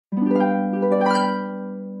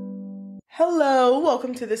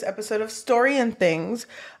welcome to this episode of Story and Things,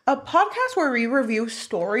 a podcast where we review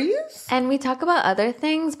stories. And we talk about other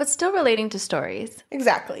things, but still relating to stories.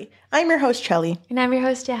 Exactly. I'm your host, Cheli. And I'm your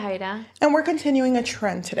host, Yajaira. And we're continuing a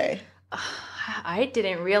trend today. I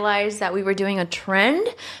didn't realize that we were doing a trend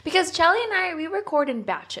because Cheli and we record in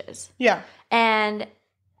batches. Yeah. And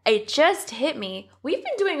it just hit me. We've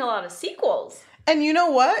been doing a lot of sequels. And you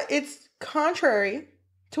know what? It's contrary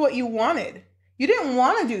to what you wanted. You didn't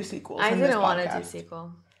want to do sequels. I didn't want to do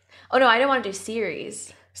sequel. Oh, no, I didn't want to do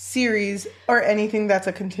series. Series or anything that's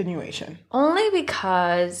a continuation. Only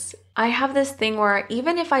because I have this thing where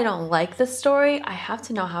even if I don't like the story, I have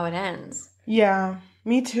to know how it ends. Yeah,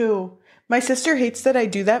 me too. My sister hates that I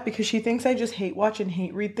do that because she thinks I just hate watch and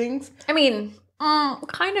hate read things. I mean,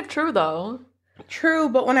 kind of true though. True,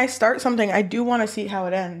 but when I start something, I do want to see how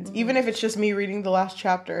it ends, even if it's just me reading the last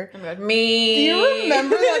chapter. Oh my God, me. Do you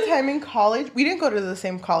remember that time in college? We didn't go to the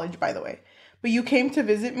same college, by the way. But you came to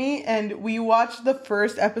visit me, and we watched the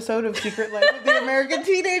first episode of Secret Life of the American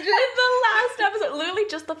Teenager. And the last episode, literally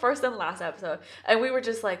just the first and last episode. And we were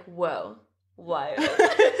just like, whoa, wild.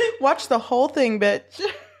 Watch the whole thing, bitch.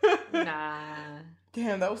 Nah.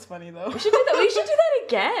 Damn, that was funny, though. We should do that. We should do that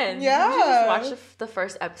again. Yeah. We should just watch the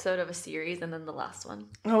first episode of a series and then the last one.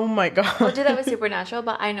 Oh, my God. We'll do that with Supernatural,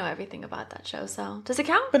 but I know everything about that show, so does it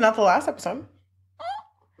count? But not the last episode.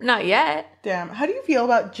 Not yet. Damn. How do you feel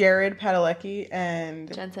about Jared Padalecki and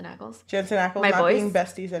Jensen Ackles not boys? being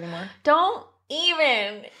besties anymore? Don't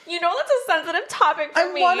even. You know that's a sensitive topic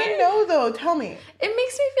for me. I want to know, though. Tell me. It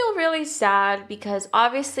makes me feel really sad because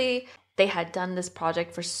obviously they had done this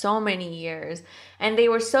project for so many years and they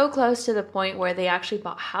were so close to the point where they actually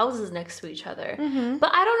bought houses next to each other. Mm-hmm.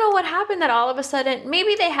 But I don't know what happened that all of a sudden,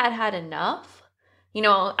 maybe they had enough. You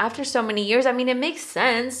know, after so many years, I mean, it makes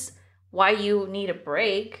sense why you need a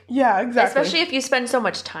break. Yeah, exactly. Especially if you spend so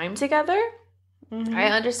much time together. Mm-hmm. I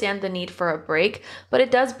understand the need for a break, but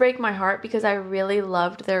it does break my heart because I really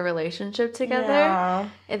loved their relationship together. Yeah.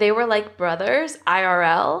 They were like brothers,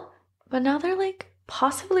 IRL, but now they're like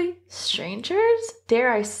possibly strangers,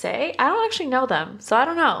 dare I say. I don't actually know them, so I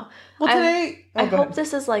don't know. Well, today... I hope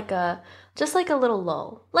this is like just like a little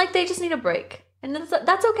lull. Like they just need a break. And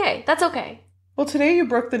that's okay. That's okay. Well, today you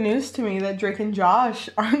broke the news to me that Drake and Josh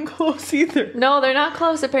aren't close either. No, they're not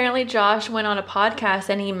close. Apparently, Josh went on a podcast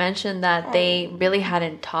and he mentioned that they really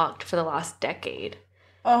hadn't talked for the last decade.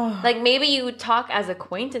 Oh. Like, maybe you would talk as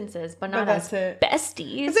acquaintances, but not as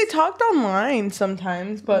besties. Because they talked online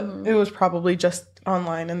sometimes, but it was probably just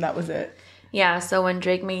online and that was it. Yeah, so when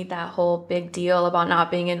Drake made that whole big deal about not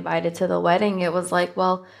being invited to the wedding, it was like,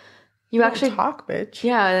 well, you actually talk, bitch.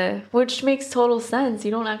 Yeah, which makes total sense.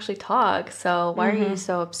 You don't actually talk, so why are you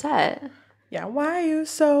so upset? Yeah, why are you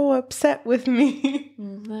so upset with me?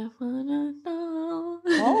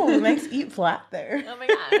 Oh, nice eat flat there. Oh my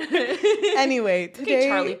God. Anyway, today... Okay,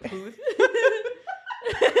 Charlie Puth.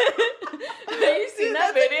 Have you seen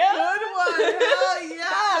that video? Good one. Hell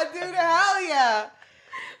yeah, dude. Hell yeah.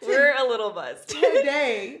 We're a little buzzed.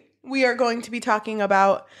 Today, we are going to be talking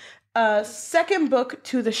about a second book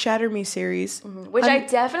to the Shatter Me series. Which I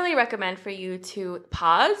definitely recommend for you to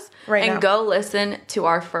pause and go listen to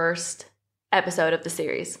our first episode of the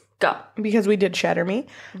series. Go. Because we did Shatter Me.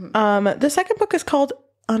 The second book is called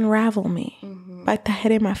Unravel Me by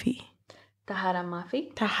Tahereh Mafi. Tahereh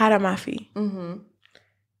Mafi? Tahereh Mafi.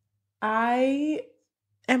 I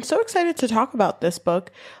am so excited to talk about this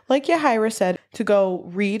book. Like Yajaira said, to go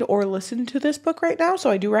read or listen to this book right now, so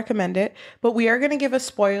I do recommend it. But we are going to give a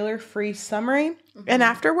spoiler-free summary. And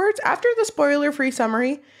afterwards, after the spoiler-free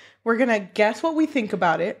summary, we're going to guess what we think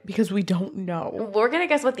about it because we don't know. We're going to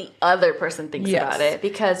guess what the other person thinks about it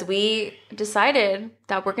because we decided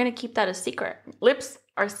that we're going to keep that a secret. Lips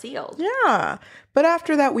are sealed. Yeah. But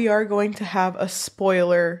after that, we are going to have a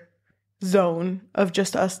spoiler zone of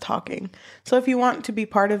just us talking. So if you want to be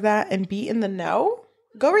part of that and be in the know,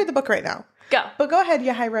 go read the book right now. Go. But go ahead,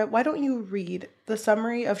 Yajaira. Why don't you read the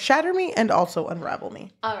summary of Shatter Me and also Unravel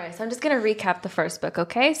Me? All right. So I'm just going to recap the first book,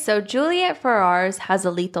 okay? So Juliette Ferrars has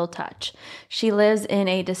a lethal touch. She lives in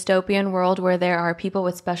a dystopian world where there are people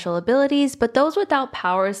with special abilities, but those without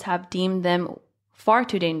powers have deemed them far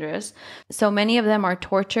too dangerous. So many of them are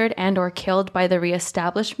tortured and or killed by the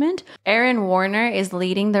reestablishment. Aaron Warner is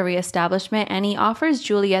leading the reestablishment and he offers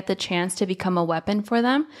Juliette the chance to become a weapon for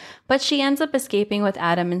them, but she ends up escaping with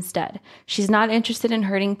Adam instead. She's not interested in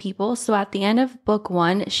hurting people, so at the end of book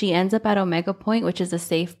 1, she ends up at Omega Point, which is a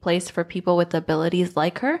safe place for people with abilities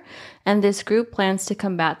like her, and this group plans to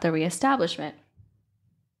combat the reestablishment.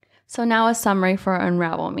 So now a summary for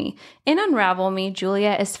Unravel Me. In Unravel Me,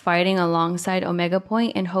 Juliette is fighting alongside Omega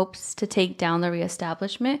Point in hopes to take down the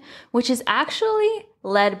reestablishment, which is actually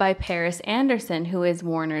led by Paris Anderson, who is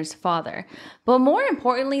Warner's father. But more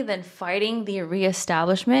importantly than fighting the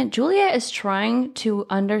reestablishment, Juliette is trying to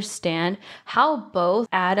understand how both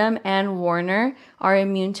Adam and Warner are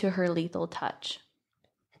immune to her lethal touch.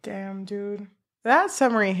 Damn, dude. That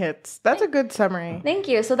summary hits. That's a good summary. Thank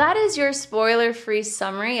you. So that is your spoiler-free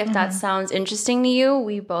summary. If that sounds interesting to you,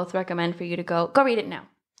 we both recommend for you to go read it now.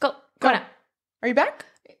 Go now. Are you back?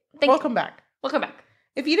 Welcome back. Welcome back.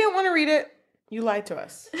 If you didn't want to read it, you lied to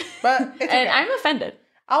us. But it's okay. And I'm offended.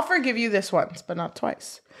 I'll forgive you this once, but not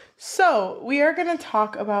twice. So we are going to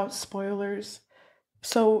talk about spoilers.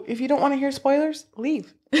 So if you don't want to hear spoilers,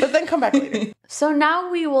 leave. But then come back later. So now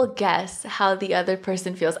we will guess how the other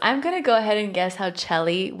person feels. I'm going to go ahead and guess how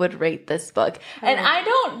Cheli would rate this book. And I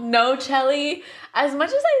don't know Cheli as much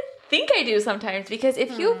as I think I do sometimes, because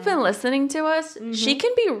if you've been listening to us, she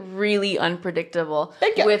can be really unpredictable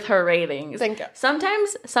with her ratings. Thank you.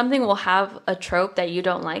 Sometimes something will have a trope that you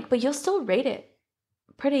don't like, but you'll still rate it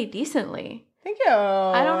pretty decently. Thank you.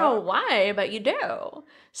 I don't know why, but you do.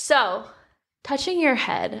 So, touching your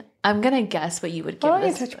head, I'm going to guess what you would give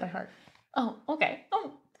this. I touch my heart. Oh, okay.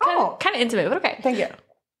 Kind of intimate, but okay. Thank you.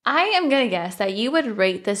 I am going to guess that you would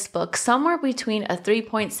rate this book somewhere between a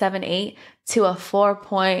 3.78 to a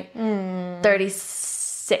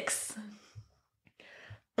 4.36.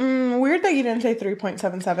 Weird that you didn't say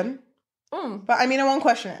 3.77. But I mean, I won't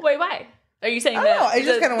question it. Wait, why? Are you saying that? No, it's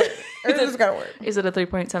just kind of weird. It's just kind of weird. Is it a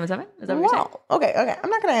 3.77? Is that what you're saying? Okay. I'm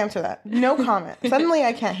not going to answer that. No comment. Suddenly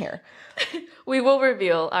I can't hear. We will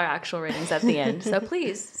reveal our actual ratings at the end, so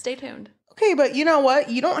please stay tuned. Okay, but you know what?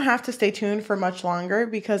 You don't have to stay tuned for much longer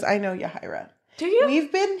because I know Yajaira. Do you? We've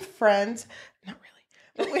been friends. Not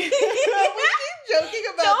really. We keep joking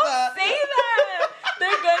about that. Don't say that. They're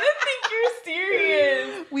going to think you're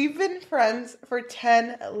serious. We've been friends for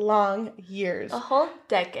 10 long years. A whole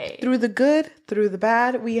decade. Through the good, through the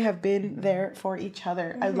bad, we have been there for each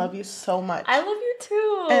other. I love you so much. I love you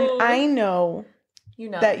too. And I know,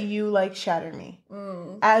 that you like Shatter Me.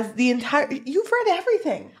 As the entire... You've read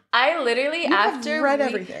everything. I literally, read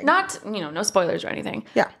everything. Not, no spoilers or anything.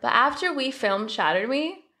 Yeah. But after we filmed Shatter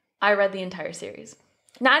Me, I read the entire series.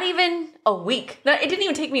 Not even a week. No, it didn't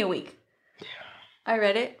even take me a week. I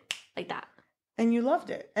read it like that. And you loved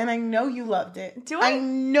it. And I know you loved it. Do I? I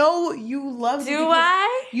know you loved it. Do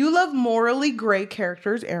I? You love morally gray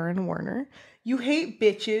characters, Aaron Warner. You hate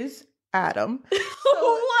bitches, Adam. So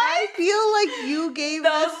What? I feel like you gave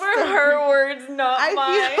Those were her words, not mine.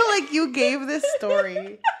 I feel like you gave this story.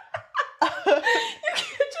 You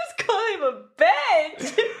can't just call him a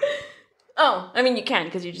bitch. Oh, I mean, you can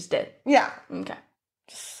because you just did. Yeah. Okay.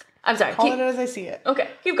 I'm sorry. Call it as I see it. Okay,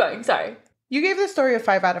 keep going. Sorry. You gave this story a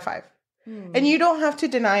 5 out of 5. And you don't have to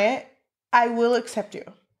deny it. I will accept you.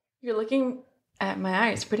 You're looking at my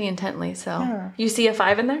eyes pretty intently, so you see a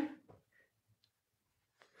 5 in there?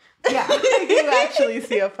 Yeah, you actually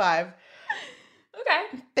see a 5. Okay.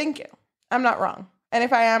 Thank you. I'm not wrong. And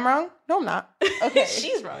if I am wrong, no, I'm not. Okay.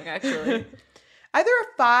 She's wrong, actually. Either a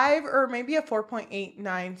 5 or maybe a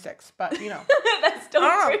 4.896, but That's still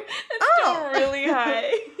really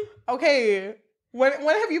high. Okay. When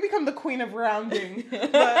have you become the queen of rounding?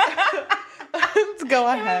 But, let's go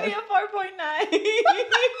ahead. Maybe a 4.9.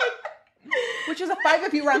 Which is a 5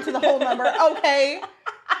 if you round to the whole number. Okay.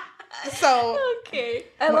 So. Okay.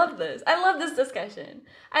 I love this. I love this discussion.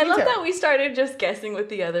 I love that we started just guessing what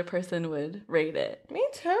the other person would rate it. Me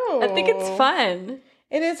too. I think it's fun.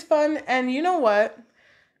 It is fun. And you know what?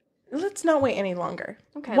 Let's not wait any longer.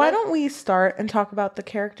 Okay. Why don't we start and talk about the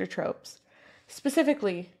character tropes?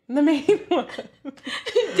 Specifically, the main one.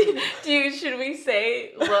 Should we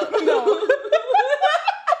say, look? No.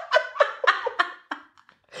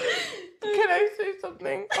 Can I say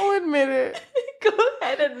something? I'll admit it. Go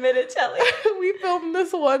ahead, admit it, Cheli. We filmed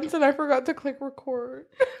this once and I forgot to click record.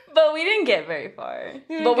 But we didn't get very far.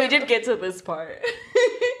 But we did get to this part.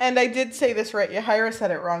 And I did say this right. Yajaira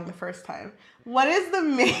said it wrong the first time. What is the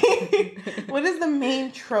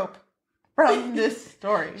main trope from this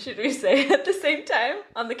story? Should we say it at the same time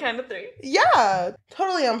on the count of 3? Yeah,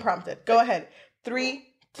 totally unprompted. Go ahead. 3,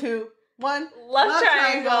 2, 1. Love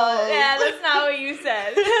triangle. Yeah, that's not what you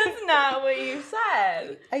said. That's not what you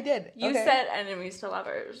said. I did. You said enemies to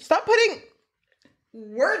lovers. Stop putting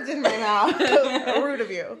words in my mouth. Rude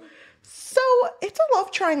of you. So it's a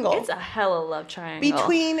love triangle. It's a hella love triangle.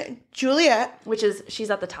 Between Juliette. She's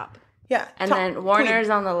at the top. Yeah. And then Warner's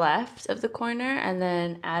on the left of the corner. And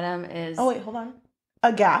then Adam is... Oh, wait, hold on.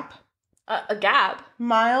 A gap. A gap?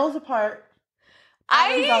 Miles apart.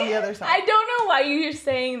 Adam's on the other side. I don't know why you're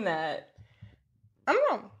saying that. I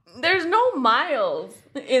don't know. There's no Miles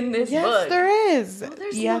in this book. Yes, there is. No,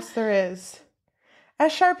 there's yes, not. There is.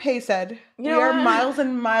 As Sharpay said, You we know are what? miles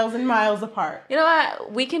and miles and miles apart. You know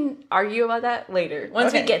what? We can argue about that later,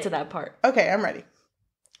 once we get to that part. Okay, I'm ready.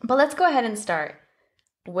 But let's go ahead and start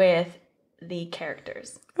with the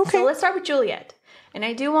characters. Okay. So let's start with Juliette. And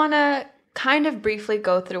I do want to kind of briefly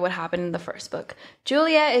go through what happened in the first book.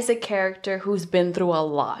 Juliette is a character who's been through a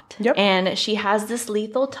lot. Yep. And she has this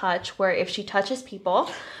lethal touch where if she touches people,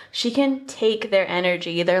 she can take their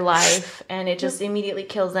energy, their life, and it just immediately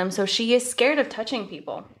kills them. So she is scared of touching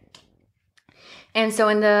people. And so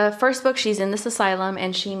in the first book, she's in this asylum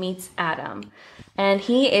and she meets Adam. And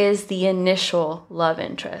he is the initial love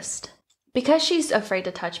interest. Because she's afraid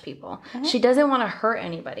to touch people, she doesn't want to hurt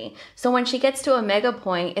anybody. So when she gets to Omega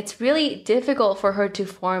Point, it's really difficult for her to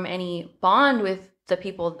form any bond with the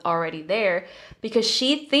people already there because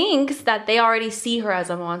she thinks that they already see her as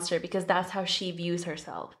a monster because that's how she views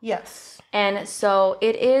herself. Yes. And so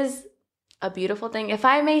it is a beautiful thing, if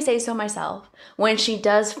I may say so myself, when she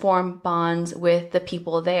does form bonds with the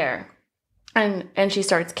people there. And she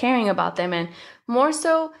starts caring about them. And more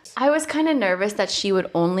so, I was kind of nervous that she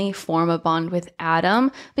would only form a bond with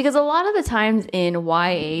Adam because a lot of the times in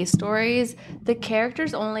YA stories, the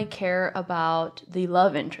characters only care about the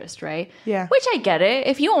love interest, right? Yeah. Which I get it.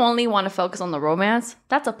 If you only want to focus on the romance,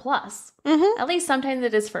 that's a plus. At least sometimes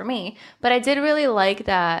it is for me. But I did really like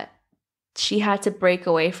that she had to break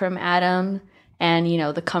away from Adam and, you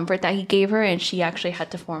know, the comfort that he gave her, and she actually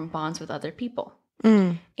had to form bonds with other people.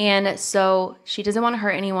 And so she doesn't want to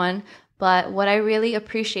hurt anyone. But what I really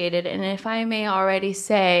appreciated, and if I may already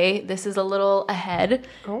say, this is a little ahead.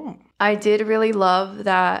 I did really love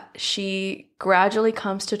that she gradually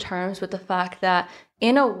comes to terms with the fact that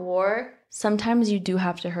in a war, sometimes you do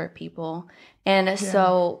have to hurt people. And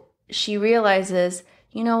so she realizes,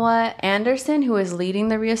 you know what, Anderson, who is leading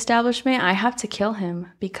the reestablishment, I have to kill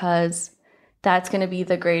him because that's going to be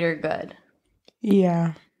the greater good.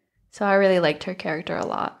 Yeah. So I really liked her character a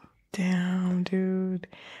lot. Damn, dude.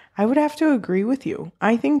 I would have to agree with you.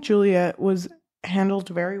 I think Juliette was handled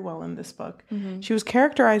very well in this book. She was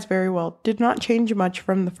characterized very well. Did not change much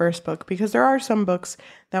from the first book because there are some books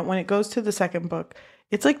that when it goes to the second book,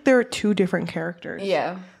 it's like there are two different characters.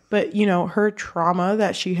 Yeah. But, you know, her trauma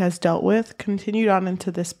that she has dealt with continued on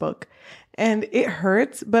into this book. And it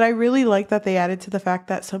hurts, but I really like that they added to the fact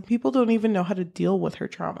that some people don't even know how to deal with her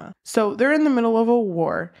trauma. So they're in the middle of a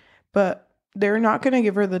war, but they're not going to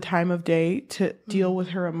give her the time of day to deal with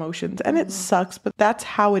her emotions. And it sucks, but that's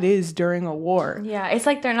how it is during a war. Yeah, it's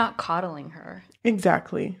like they're not coddling her.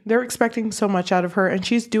 Exactly. They're expecting so much out of her, and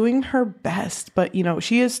she's doing her best. But, you know,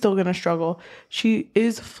 she is still going to struggle. She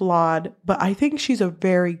is flawed, but I think she's a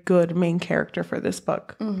very good main character for this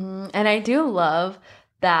book. And I do love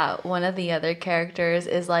that one of the other characters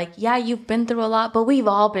is like, yeah, you've been through a lot, but we've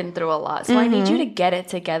all been through a lot. So I need you to get it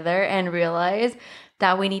together and realize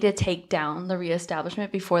that we need to take down the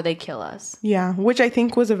reestablishment before they kill us. Yeah, which I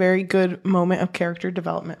think was a very good moment of character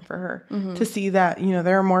development for her. To see that, you know,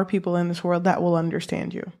 there are more people in this world that will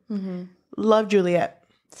understand you. Love Juliette.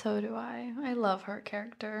 So do I. I love her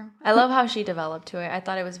character. I love how she developed to it. I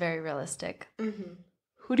thought it was very realistic.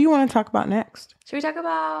 Who do you want to talk about next? Should we talk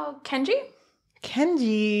about Kenji?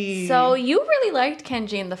 Kenji. So you really liked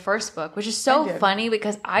Kenji in the first book, which is so funny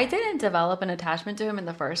because I didn't develop an attachment to him in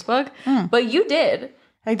the first book, but you did.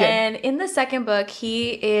 I did. And in the second book,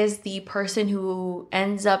 he is the person who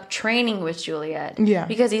ends up training with Juliette. Yeah.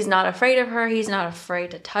 Because he's not afraid of her. He's not afraid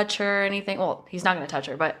to touch her or anything. Well, he's not going to touch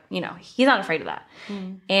her, but, you know, he's not afraid of that.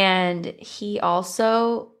 And he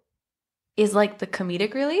also is like the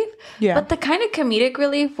comedic relief. Yeah. But the kind of comedic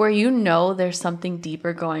relief where you know there's something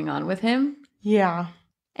deeper going on with him. Yeah.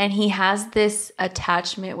 And he has this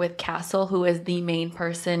attachment with Castle, who is the main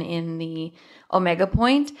person in the Omega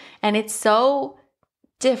Point. And it's so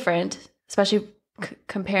different, especially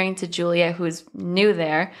comparing to Juliette, who's new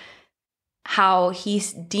there, how he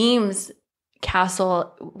deems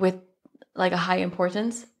Castle with like a high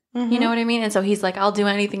importance. You know what I mean? And so he's like, I'll do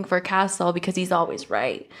anything for Castle because he's always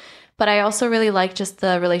right. But I also really like just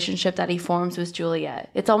the relationship that he forms with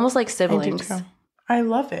Juliette. It's almost like siblings. I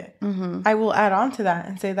love it. I will add on to that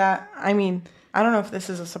and say that, I mean, I don't know if this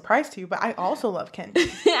is a surprise to you, but I also love Kenji.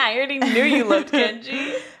 I already knew you loved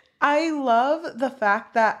Kenji. I love the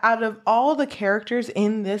fact that out of all the characters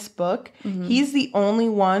in this book, he's the only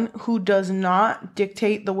one who does not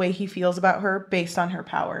dictate the way he feels about her based on her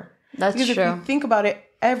power. That's because true. If you think about it,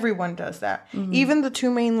 everyone does that. Even the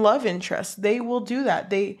two main love interests, they will do that.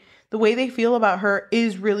 They the way they feel about her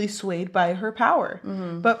is really swayed by her power.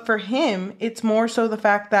 But for him, it's more so the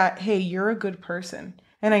fact that, hey, you're a good person.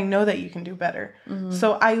 And I know that you can do better.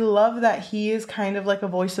 So I love that he is kind of like a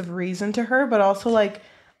voice of reason to her, but also like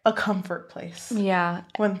a comfort place. Yeah.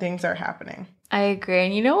 When things are happening. I agree.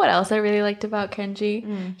 And you know what else I really liked about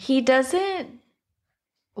Kenji? He doesn't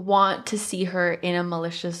want to see her in a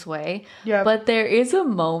malicious way. Yeah. But there is a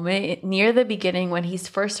moment near the beginning when he's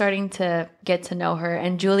first starting to get to know her,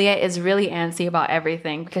 and Juliette is really antsy about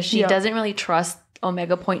everything because she doesn't really trust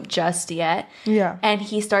Omega Point just yet. Yeah. And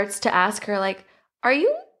he starts to ask her, like, Are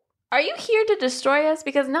you here to destroy us?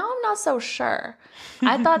 Because now I'm not so sure.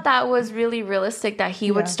 I thought that was really realistic, that he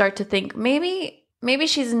would start to think maybe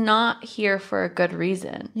she's not here for a good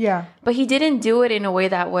reason. Yeah. But he didn't do it in a way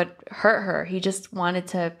that would hurt her. He just wanted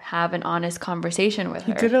to have an honest conversation with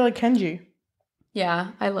her. He did it like Kenji.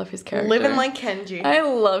 Yeah, I love his character. Living like Kenji. I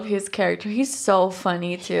love his character. He's so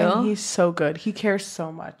funny too. And he's so good. He cares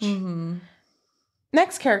so much.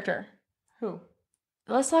 Next character. Who?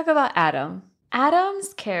 Let's talk about Adam.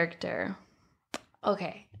 Adam's character.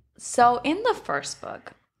 Okay, so in the first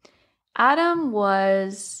book, Adam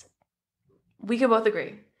was... We could both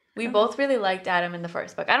agree. We both really liked Adam in the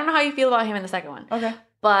first book. I don't know how you feel about him in the second one. Okay.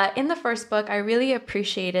 But in the first book, I really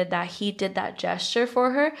appreciated that he did that gesture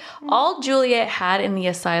for her. All Juliette had in the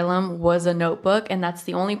asylum was a notebook, and that's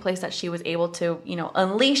the only place that she was able to,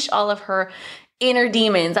 unleash all of her inner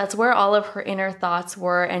demons. That's where all of her inner thoughts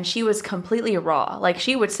were, and she was completely raw. Like,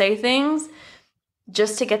 she would say things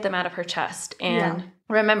just to get them out of her chest. And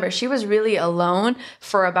remember, she was really alone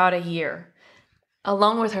for about a year,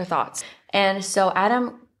 alone with her thoughts. And so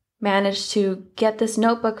Adam managed to get this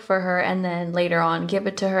notebook for her and then later on give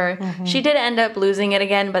it to her. She did end up losing it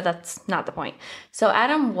again, but that's not the point. So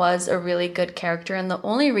Adam was a really good character, and the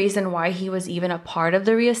only reason why he was even a part of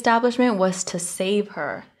the reestablishment was to save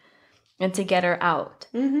her and to get her out.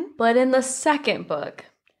 But in the second book,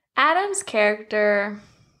 Adam's character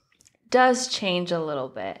does change a little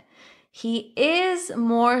bit. He is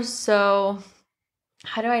more so,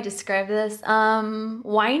 how do I describe this?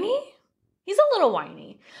 Whiny? He's a little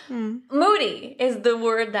whiny. Moody is the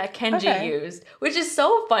word that Kenji used, which is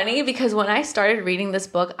so funny because when I started reading this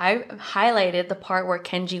book, I highlighted the part where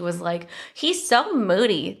Kenji was like, he's so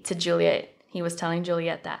moody to Juliette. He was telling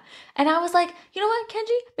Juliette that. And I was like, you know what,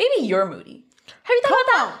 Kenji? Maybe you're moody. Have you thought about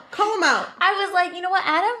that? Call him out. I was like, you know what,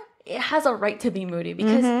 Adam has a right to be moody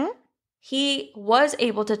because he was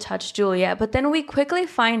able to touch Juliette. But then we quickly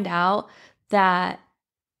find out that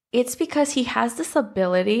it's because he has this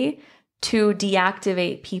ability to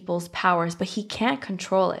deactivate people's powers, but he can't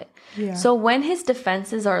control it. Yeah. So when his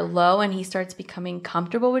defenses are low and he starts becoming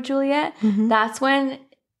comfortable with Juliette, that's when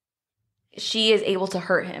she is able to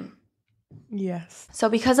hurt him. Yes. So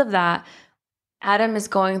because of that, Adam is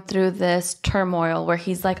going through this turmoil where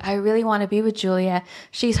he's like, I really want to be with Juliette.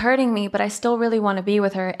 She's hurting me, but I still really want to be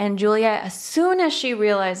with her. And Juliette, as soon as she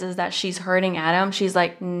realizes that she's hurting Adam, she's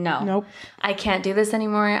like, nope, I can't do this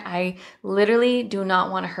anymore. I literally do not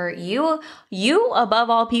want to hurt you. You, above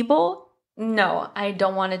all people, no, I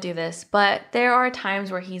don't want to do this. But there are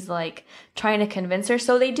times where he's like trying to convince her.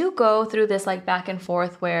 So they do go through this like back and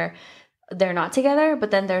forth where they're not together, but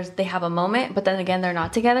then they have a moment, but then again, they're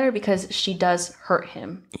not together because she does hurt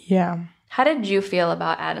him. Yeah. How did you feel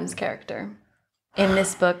about Adam's character in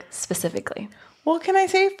this book specifically? Well, can I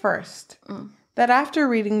say first that after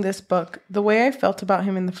reading this book, the way I felt about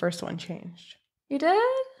him in the first one changed. You did?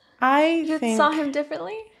 You saw him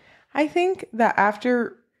differently? I think that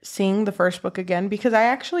after seeing the first book again, because I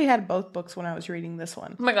actually had both books when I was reading this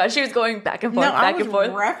one. Oh my gosh, she was going back and forth, back and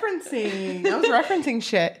forth. I was referencing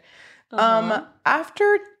shit.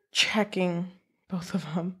 After checking both of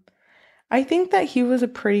them, I think that he was a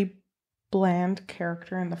pretty bland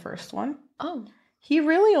character in the first one. Oh. He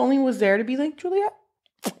really only was there to be like, Juliette,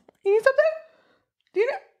 you need something? Do you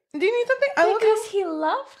need something? Because he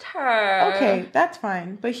loved her. Okay, that's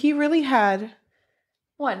fine. But he really had...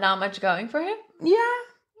 What, not much going for him? Yeah.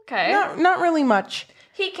 Okay. Not really much.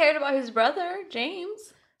 He cared about his brother,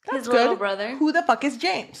 James. That's his little brother. Who the fuck is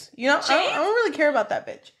James? James? I don't really care about that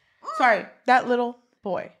bitch. Sorry, that little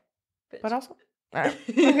boy. Bitch. But also... Right.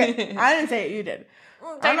 Okay, I didn't say it, you did.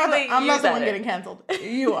 I'm not the one getting canceled.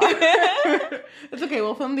 You are. It's okay,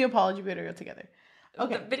 we'll film the apology video together.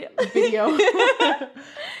 Okay. The video.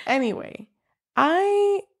 Anyway,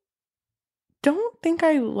 I don't think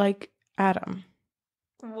I like Adam.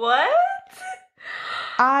 What?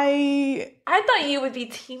 I thought you would be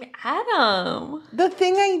Team Adam. The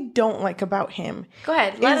thing I don't like about him... Go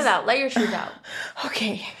ahead, let it out. Let your truth out.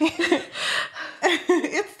 Okay.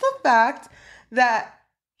 It's the fact that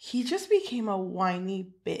he just became a whiny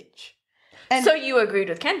bitch. And so you agreed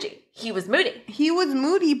with Kenji. He was moody. He was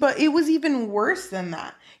moody, but it was even worse than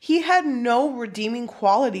that. He had no redeeming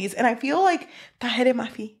qualities. And I feel like Tahereh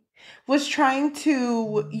Mafi was trying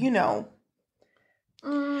to,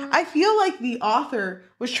 I feel like the author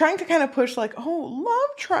was trying to kind of push like, oh,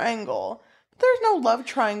 love triangle. There's no love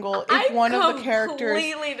triangle if one of the characters.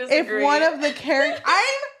 Disagree. If one of the characters.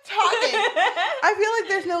 I'm talking. I feel like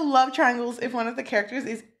there's no love triangles if one of the characters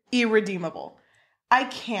is irredeemable. I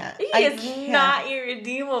can't. He is not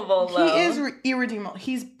irredeemable, though. He is irredeemable.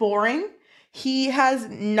 He's boring. He has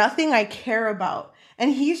nothing I care about.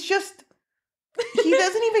 And he's just, he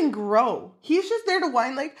doesn't even grow. He's just there to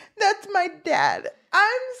whine like, that's my dad.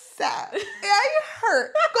 I'm sad. I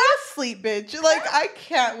hurt. Go to sleep, bitch. Like, I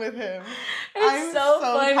can't with him. I'm so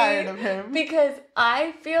tired of him. Because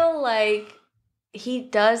I feel like he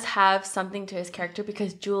does have something to his character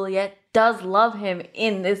because Juliette does love him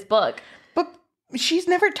in this book. But she's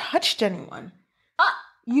never touched anyone.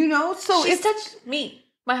 So she's touched me,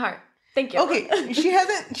 my heart. Thank you. Okay, she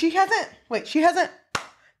hasn't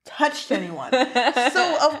touched anyone.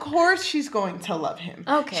 So of course she's going to love him.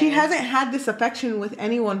 Okay. She hasn't had this affection with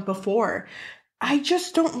anyone before. I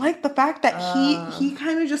just don't like the fact that he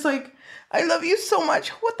kind of just like, I love you so much.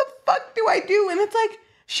 What the fuck do I do? And it's like,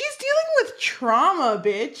 she's dealing with trauma,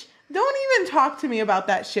 bitch. Don't even talk to me about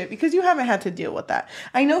that shit because you haven't had to deal with that.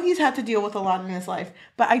 I know he's had to deal with a lot in his life,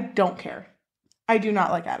 but I don't care. I do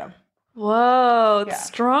not like Adam. Whoa,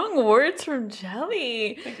 strong words from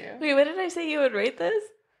Cheli. Thank you. Wait, what did I say you would rate this?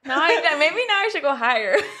 Maybe now I should go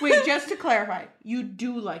higher. Wait, just to clarify, you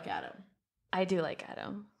do like Adam. I do like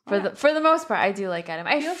Adam. For the most part, I do like Adam.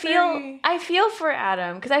 I feel for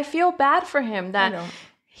Adam because I feel bad for him that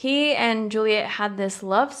he and Juliette had this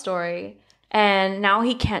love story. And now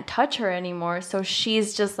he can't touch her anymore. So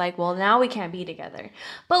she's just like, well, now we can't be together.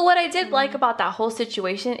 But what I did like about that whole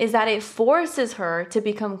situation is that it forces her to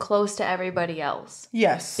become close to everybody else.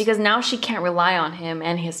 Yes. Because now she can't rely on him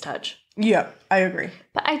and his touch. Yeah, I agree.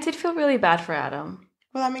 But I did feel really bad for Adam.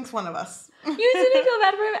 Well, that makes one of us. You didn't feel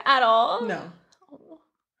bad for him at all? No. Oh,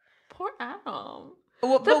 poor Adam.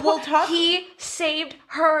 Well, but we'll talk. He saved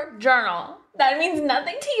her journal. That means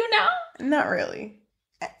nothing to you now? Not really.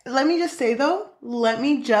 Let me just say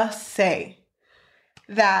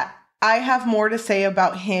that I have more to say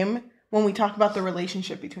about him when we talk about the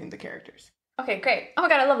relationship between the characters. Okay, great. Oh my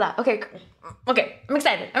god, I love that. Okay, I'm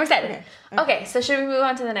excited. Okay, so should we move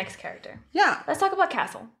on to the next character? Yeah. Let's talk about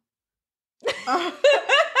Castle. Don't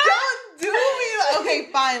do me. Okay,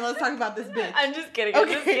 fine. Let's talk about this bitch. I'm just kidding.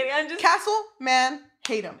 Castle, man,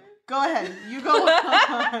 hate him. Go ahead. You go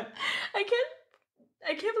on.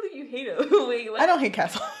 I can't believe you hate him. Wait, what? I don't hate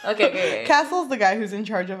Castle. Okay. Castle's the guy who's in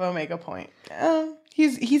charge of Omega Point.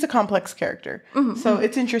 He's a complex character, so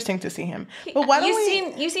it's interesting to see him. But why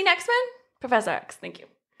don't you seen X-Men? Professor X. Thank you.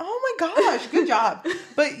 Oh my gosh, good job.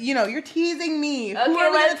 But you're teasing me. Okay, who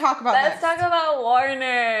are we going to talk about Let's next? talk about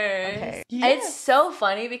Warner. Okay. Yes. It's so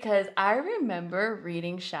funny because I remember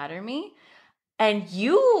reading Shatter Me, and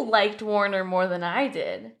you liked Warner more than I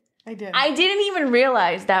did. I did. I didn't even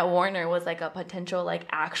realize that Warner was like a potential like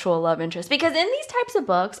actual love interest because in these types of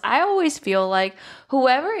books, I always feel like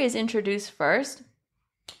whoever is introduced first,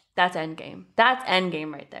 that's endgame. That's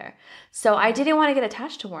endgame right there. So I didn't want to get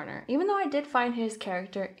attached to Warner, even though I did find his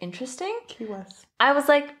character interesting. He was. I was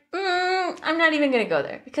like, I'm not even going to go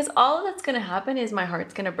there because all that's going to happen is my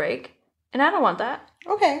heart's going to break, and I don't want that.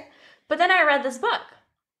 Okay. But then I read this book,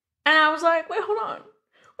 and I was like, wait, hold on.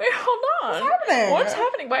 What's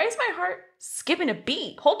happening? Why is my heart skipping a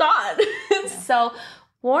beat? Hold on. Yeah. So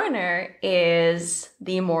Warner is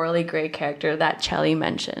the morally gray character that Cheli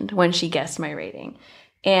mentioned when she guessed my rating.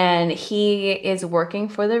 And he is working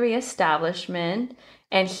for the reestablishment.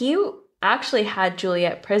 And he actually had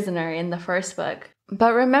Juliette prisoner in the first book.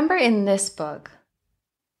 But remember in this book,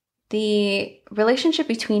 the relationship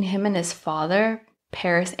between him and his father,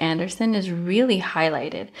 Paris Anderson, is really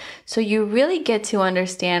highlighted. So you really get to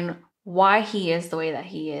understand why he is the way that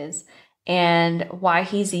he is and why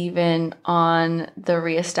he's even on the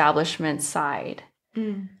reestablishment side.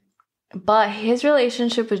 But his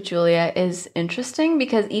relationship with Juliette is interesting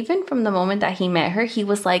because even from the moment that he met her, he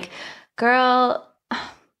was like, girl,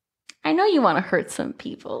 I know you want to hurt some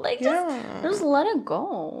people. Like, just let it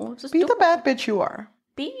go. Just be the bad bitch you are.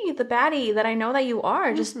 Be the baddie that I know that you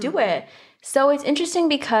are. Just do it. So it's interesting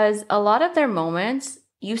because a lot of their moments,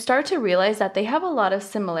 you start to realize that they have a lot of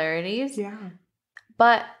similarities. Yeah.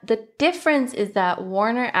 But the difference is that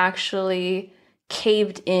Warner actually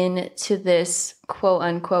caved in to this quote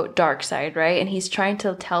unquote dark side, right? And he's trying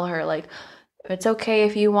to tell her like, it's okay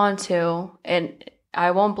if you want to. And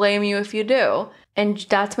I won't blame you if you do. And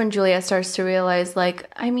that's when Juliette starts to realize, like,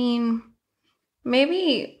 I mean,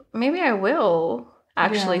 maybe I will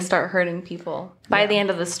actually start hurting people by the end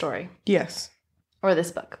of this story. Yes. Or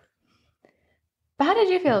this book. But how did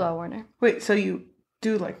you feel about Warner? Wait, so you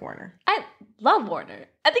do like Warner? I love Warner.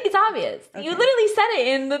 I think it's obvious. Okay. You literally said it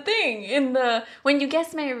in the thing, when you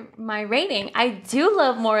guessed my rating. I do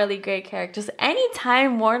love morally great characters.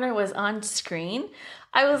 Anytime Warner was on screen,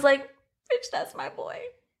 I was like, bitch, that's my boy.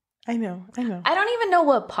 I know. I don't even know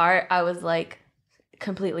what part I was like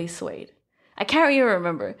completely swayed. I can't even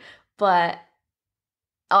remember. But,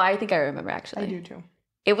 I think I remember actually. I do too.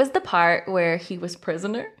 It was the part where he was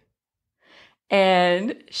prisoner.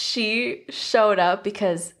 And she showed up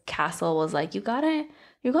because Castle was like, you gotta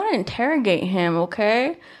interrogate him,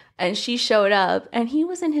 okay? And she showed up and he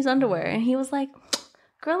was in his underwear and he was like,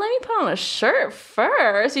 girl, let me put on a shirt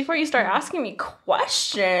first before you start asking me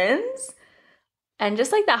questions. And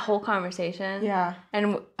just like that whole conversation. Yeah.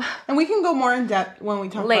 And we can go more in depth when we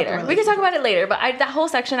talk later. about we can talk about it later. But that whole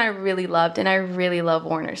section I really loved, and I really love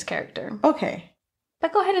Warner's character. Okay.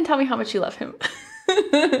 But go ahead and tell me how much you love him.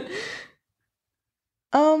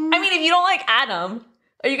 I mean, if you don't like Adam,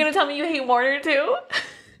 are you going to tell me you hate Warner too?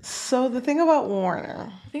 So the thing about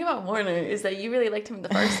Warner is that you really liked him in the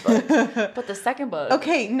first book. But the second book.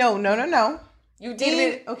 Okay, no. You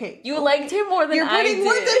didn't. Okay. You liked him more than I did. You're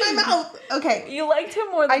putting words in my mouth. Okay. You liked him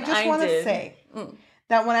more than I did. I just want to say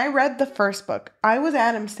that when I read the first book, I was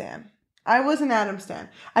Adam Stan. I was an Adam Stan.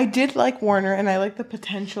 I did like Warner, and I liked the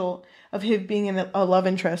potential of him being in a love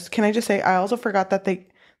interest. Can I just say, I also forgot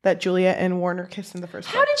that Juliette and Warner kissed in the first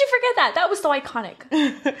book. How did you forget that? That was so iconic.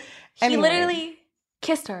 Anyway. He literally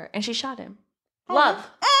kissed her, and she shot him. Love.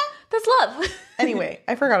 That's love. Anyway,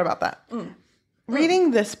 I forgot about that. Reading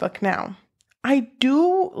this book now, I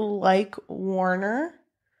do like Warner,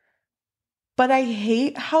 but I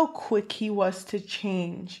hate how quick he was to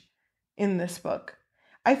change in this book.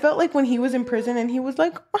 I felt like when he was in prison and he was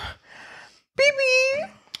like, baby,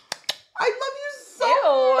 I love you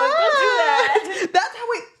so much. Don't do that. That's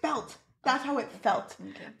how it felt.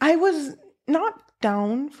 Okay. I was not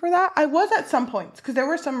down for that. I was at some points because there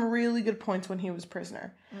were some really good points when he was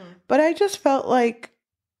prisoner. But I just felt like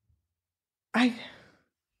I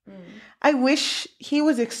wish he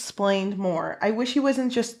was explained more. I wish he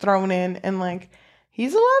wasn't just thrown in and like,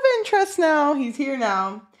 he's a love interest now. He's here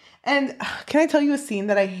now. And can I tell you a scene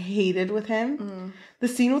that I hated with him? The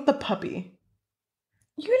scene with the puppy.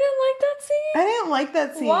 You didn't like that scene? I didn't like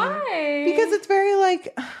that scene. Why? Because it's very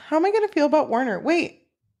like, how am I going to feel about Warner? Wait,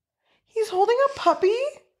 he's holding a puppy?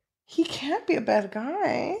 He can't be a bad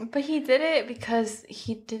guy. But he did it because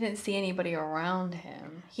he didn't see anybody around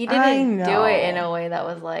him. He didn't do it in a way that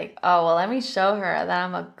was like, oh, well, let me show her that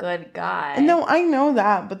I'm a good guy. No, I know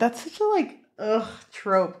that, but that's such a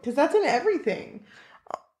trope because that's in everything.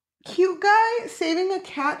 Cute guy saving a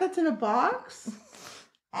cat that's in a box?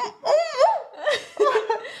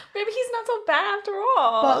 Maybe he's not so bad after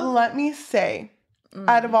all. But let me say,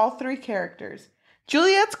 out of all three characters,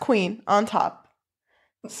 Juliette's queen on top.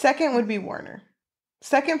 Second would be Warner.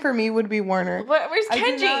 Second for me would be Warner. Where's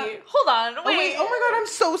Kenji? Hold on. Wait. Oh my god, I'm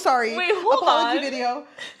so sorry. Wait, hold Apology video.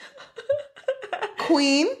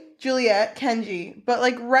 Queen, Juliette, Kenji. But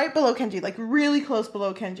like right below Kenji, like really close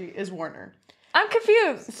below Kenji is Warner. I'm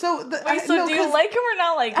confused. So do you like him or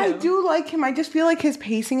not like him? I do like him. I just feel like his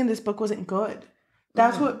pacing in this book wasn't good.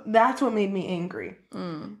 That's what made me angry.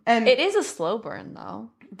 And it is a slow burn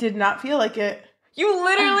though. Did not feel like it. You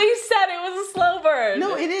literally said it was a slow burn.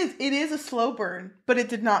 No, it is. It is a slow burn, but it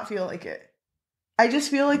did not feel like it. I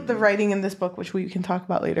just feel like the writing in this book, which we can talk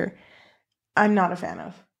about later, I'm not a fan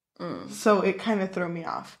of. So it kind of threw me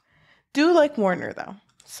off. Do like Warner though.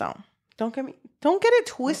 So don't get it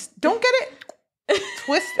twisted.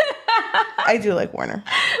 I do like Warner.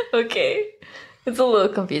 Okay. It's a little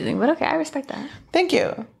confusing, but okay, I respect that. Thank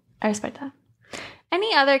you. I respect that.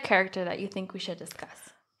 Any other character that you think we should discuss?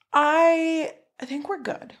 I think we're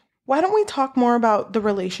good. Why don't we talk more about the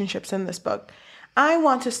relationships in this book? I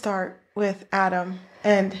want to start with Adam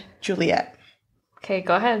and Juliette. Okay,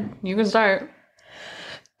 go ahead. You can start.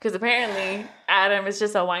 Because apparently Adam is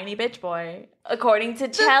just a whiny bitch boy, according to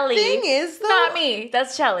Cheli. The thing is, though, not me.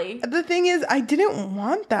 That's Cheli. The thing is, I didn't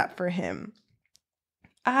want that for him.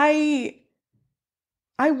 I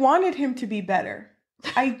wanted him to be better.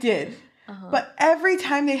 I did. But every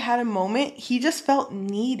time they had a moment, he just felt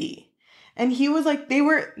needy. And he was like, they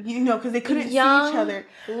were, because they couldn't see each other.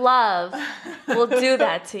 Love will do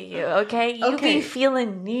that to you, okay? You be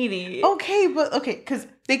feeling needy. Because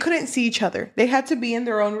they couldn't see each other. They had to be in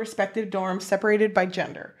their own respective dorms, separated by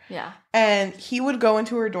gender. Yeah. And he would go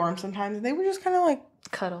into her dorm sometimes, and they would just kind of like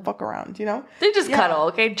cuddle, fuck around, you know? They just cuddle,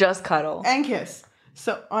 okay? Just cuddle. And kiss.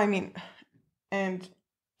 So, I mean, and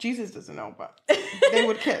Jesus doesn't know, but they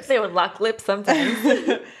would kiss. They would lock lips sometimes.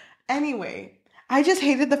 Anyway, I just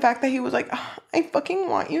hated the fact that he was like, oh, I fucking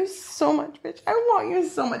want you so much, bitch. I want you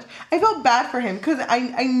so much. I felt bad for him because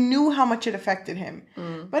I knew how much it affected him.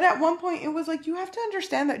 But at one point, it was like, you have to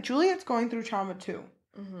understand that Juliette's going through trauma too.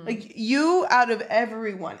 Like, you out of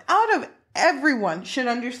everyone should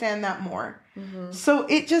understand that more. So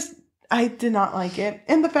it just, I did not like it.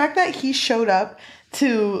 And the fact that he showed up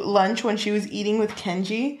to lunch when she was eating with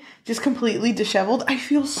Kenji, just completely disheveled, I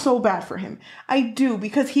feel so bad for him. I do,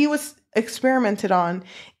 because he was experimented on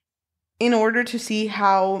in order to see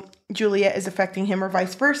how Juliette is affecting him or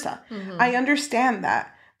vice versa. I understand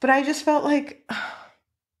that. But I just felt like,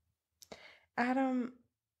 Adam,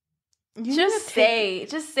 just say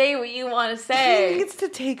what you want to say. He needs to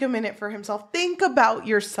take a minute for himself. Think about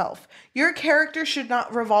yourself. Your character should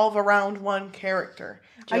not revolve around one character.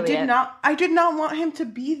 Juliette. I did not want him to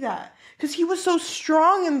be that. Because he was so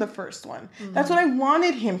strong in the first one. That's what I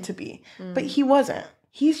wanted him to be. But he wasn't.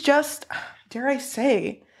 He's just, dare I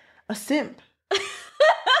say, a simp.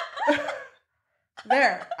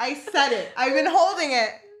 There, I said it. I've been holding it.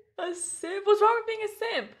 A simp? What's wrong with being a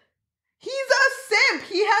simp? He's a simp.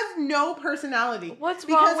 He has no personality. What's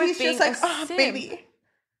wrong with being just like, a simp? Baby.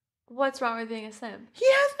 What's wrong with being a simp? He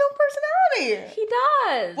has no personality. He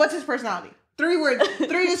does. What's his personality? 3 words.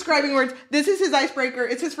 3 describing words. This is his icebreaker.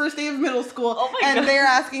 It's his first day of middle school. Oh my God. And they're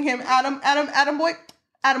asking him, Adam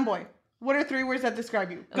boy. What are 3 words that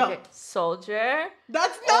describe you? Go. Okay. Soldier.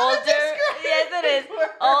 That's not older. Yes, it is.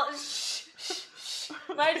 Oh, shh.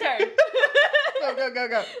 My turn.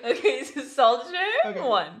 Go. Okay, so soldier, Okay.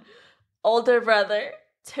 1. Older brother,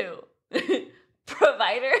 2.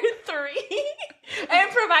 Provider, 3.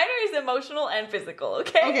 And provider is emotional and physical,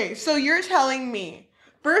 okay? Okay, so you're telling me,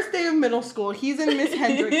 first day of middle school, he's in Miss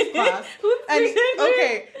Hendricks' class. Who's Miss Hendricks?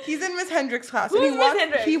 Okay, he's in Miss Hendricks' class. Who's and Miss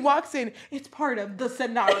Hendricks? He walks in. It's part of the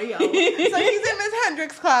scenario. So he's in Miss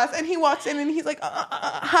Hendricks' class, and he walks in, and he's like,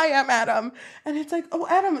 hi, I'm Adam. And it's like, oh,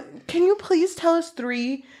 Adam, can you please tell us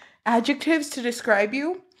 3 adjectives to describe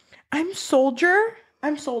you? I'm soldier.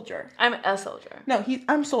 I'm a soldier. No,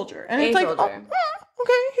 I'm soldier. And it's like, soldier. Oh,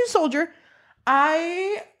 okay, he's soldier.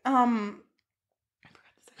 I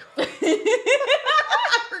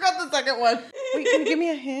forgot the second one. Wait, can you give me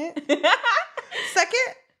a hint?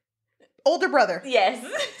 Second, older brother. Yes.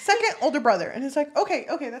 Second, older brother. And it's like, okay,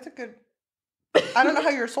 that's a good, I don't know how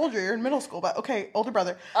you're a soldier. You're in middle school, but okay, older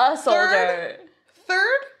brother. A soldier.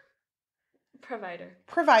 Third,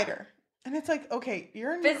 provider. And it's like, okay,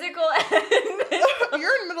 you're in Physical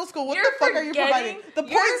you're in middle school. What the fuck are you providing? The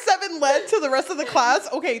 0.7 led to the rest of the class?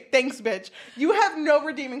 Okay, thanks, bitch. You have no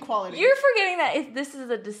redeeming quality. You're forgetting that this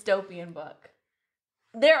is a dystopian book.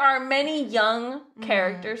 There are many young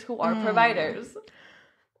characters who are providers.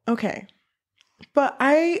 Okay. But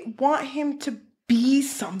I want him to be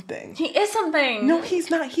something. He is something. No,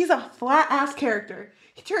 he's not. He's a flat-ass character.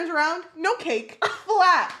 He turns around, no cake,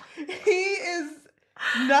 flat. He is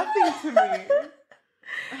nothing to me.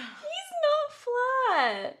 He's not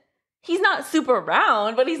flat. He's not super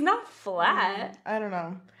round, but he's not flat. I don't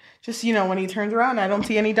know. Just, when he turns around, I don't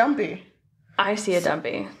see any Dumpy. I see a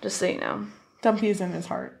Dumpy, just so you know. Dumpy is in his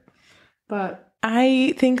heart. But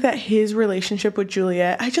I think that his relationship with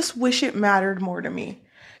Juliette, I just wish it mattered more to me.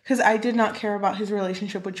 Because I did not care about his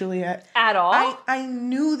relationship with Juliette. At all? I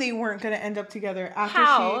knew they weren't going to end up together after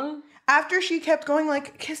How? After she kept going,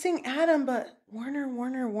 like, kissing Adam, but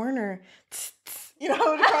Warner. Tss, tss, to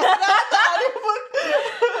cross it out the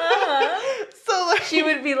audiobook. So, like, she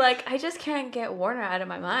would be like, I just can't get Warner out of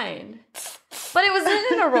my mind. But it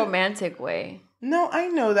wasn't in a romantic way. No, I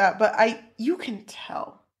know that, but you can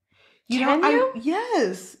tell. Can you?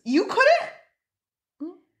 Yes. You couldn't?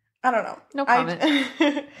 I don't know. No comment.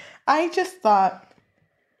 I just thought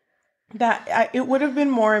that it would have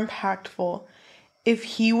been more impactful if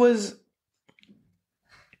he was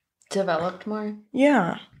developed more.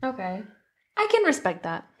 Yeah. Okay. I can respect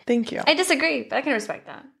that. Thank you. I disagree, but I can respect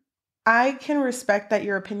that. I can respect that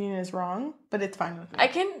your opinion is wrong, but it's fine with me. I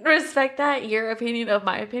can respect that your opinion of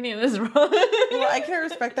my opinion is wrong. Well, I can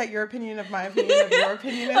respect that your opinion of my opinion of your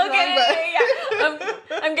opinion is wrong. Okay, yeah.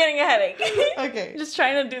 I'm getting a headache. Okay. Just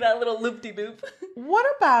trying to do that little loop-de-loop. What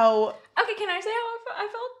about... Okay, can I say how I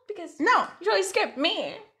felt? Because No. you really skipped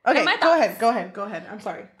me. Okay, go ahead. I'm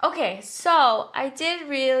sorry. Okay, so I did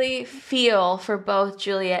really feel for both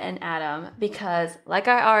Juliette and Adam because, like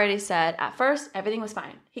I already said, at first, everything was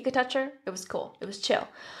fine. He could touch her. It was cool. It was chill.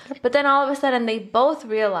 Yep. But then all of a sudden, they both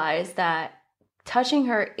realized that touching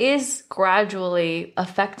her is gradually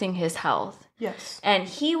affecting his health. Yes. And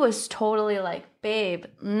he was totally like, babe,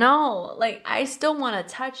 no. Like, I still want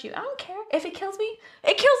to touch you. I don't care. If it kills me,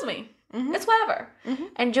 it kills me. Mm-hmm. It's whatever. Mm-hmm.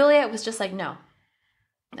 And Juliette was just like, no.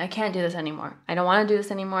 I can't do this anymore. I don't want to do this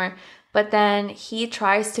anymore. But then he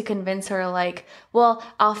tries to convince her like, well,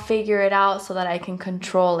 I'll figure it out so that I can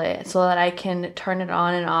control it, so that I can turn it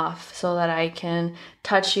on and off, so that I can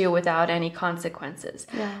touch you without any consequences.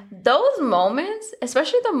 Yeah. Those moments,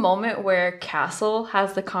 especially the moment where Castle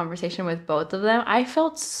has the conversation with both of them, I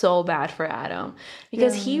felt so bad for Adam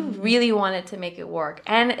because he really wanted to make it work.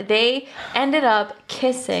 And they ended up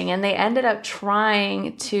kissing and they ended up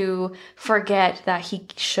trying to forget that he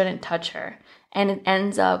shouldn't touch her. And it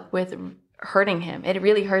ends up with hurting him. It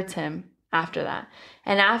really hurts him after that.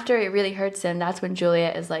 And after it really hurts him, that's when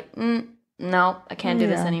Juliette is like, no, I can't do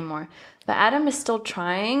this anymore. But Adam is still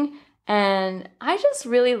trying. And I just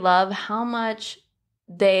really love how much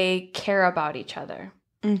they care about each other.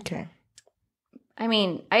 Okay. I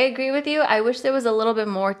mean, I agree with you. I wish there was a little bit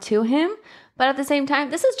more to him. But at the same time,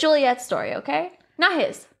 this is Juliette's story, okay? Not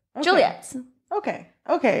his. Okay. Juliette's.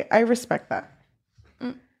 Okay. I respect that.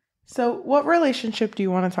 So what relationship do you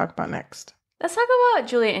want to talk about next? Let's talk about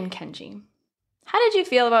Juliette and Kenji. How did you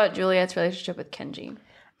feel about Juliette's relationship with Kenji?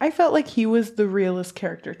 I felt like he was the realest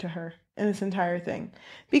character to her in this entire thing.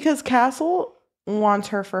 Because Castle wants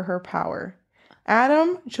her for her power.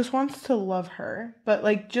 Adam just wants to love her.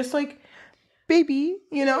 But just baby,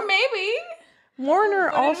 you know? Maybe. Warner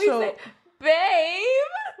what also...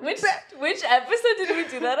 Babe! Which episode did we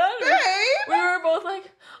do that on? Babe! We were both like...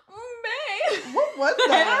 Babe. What was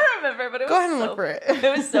that? I don't remember, but it was Go ahead and look for it.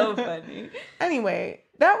 It was so funny. Anyway,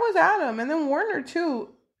 that was Adam. And then Warner, too,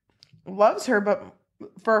 loves her, but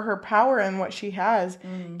for her power and what she has.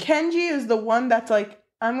 Kenji is the one that's like,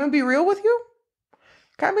 I'm going to be real with you.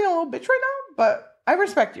 Kind of being a little bitch right now, but I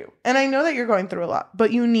respect you. And I know that you're going through a lot,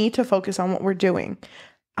 but you need to focus on what we're doing.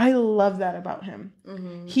 I love that about him.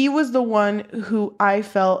 Mm-hmm. He was the one who I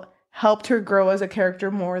felt helped her grow as a character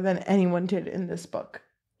more than anyone did in this book.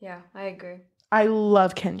 Yeah, I agree. I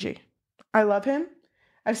love Kenji. I love him.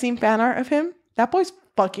 I've seen fan art of him. That boy's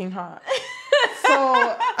fucking hot.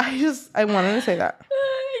 So I wanted to say that.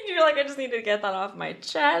 You're like, I just need to get that off my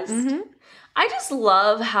chest. Mm-hmm. I just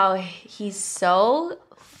love how he's so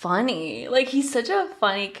funny. Like, he's such a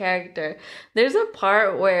funny character. There's a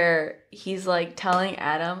part where he's like telling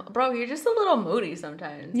Adam, bro, you're just a little moody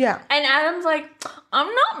sometimes. Yeah. And Adam's like,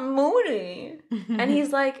 I'm not moody. And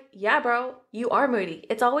he's like, yeah, bro, you are moody.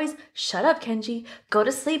 It's always, shut up, Kenji. Go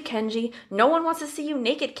to sleep, Kenji. No one wants to see you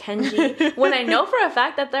naked, Kenji. When I know for a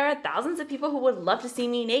fact that there are thousands of people who would love to see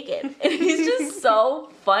me naked. And he's just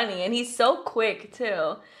so funny. And he's so quick,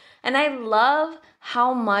 too. And I love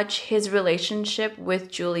how much his relationship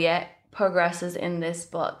with Juliette progresses in this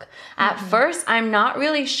book. At first, I'm not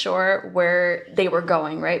really sure where they were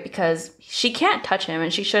going, right? Because she can't touch him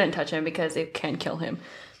and she shouldn't touch him because it can kill him.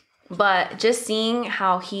 But just seeing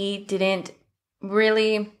how he didn't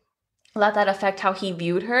really let that affect how he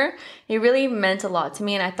viewed her, it really meant a lot to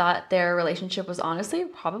me. And I thought their relationship was honestly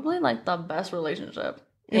probably like the best relationship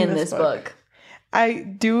in this book. I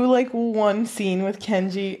do like one scene with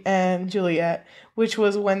Kenji and Juliette, which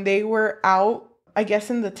was when they were out, I guess,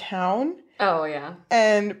 in the town. Oh, yeah.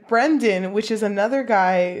 And Brendan, which is another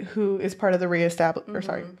guy who is part of the reestablishment, or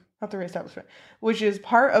sorry, not the reestablishment, which is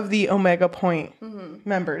part of the Omega Point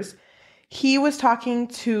members. He was talking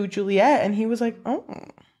to Juliette and he was like, oh,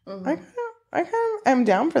 I kind of am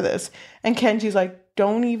down for this. And Kenji's like,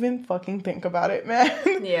 don't even fucking think about it,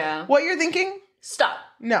 man. Yeah. What you're thinking? Stop.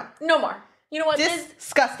 No. No more. You know what?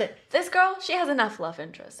 Disgusting. This girl, she has enough love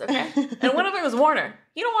interests, okay? And one of them is Warner.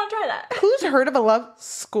 You don't want to try that. Who's heard of a love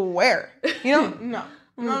square? You know?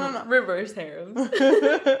 No. Reverse harems.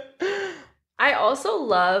 I also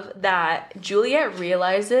love that Juliette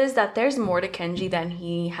realizes that there's more to Kenji than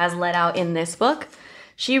he has let out in this book.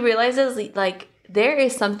 She realizes, like, there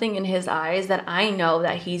is something in his eyes that I know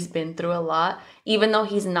that he's been through a lot, even though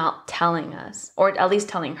he's not telling us, or at least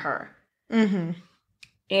telling her. Mm-hmm.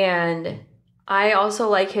 And I also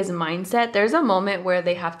like his mindset. There's a moment where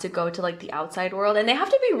they have to go to like the outside world, and they have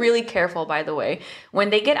to be really careful, by the way. When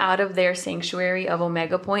they get out of their sanctuary of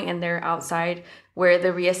Omega Point and they're outside where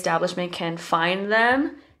the reestablishment can find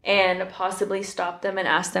them and possibly stop them and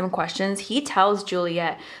ask them questions, he tells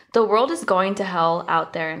Juliette, the world is going to hell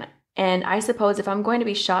out there, and And I suppose if I'm going to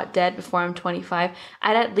be shot dead before I'm 25,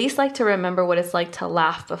 I'd at least like to remember what it's like to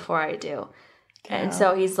laugh before I do. Yeah. And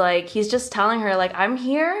so he's just telling her, like, I'm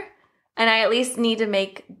here and I at least need to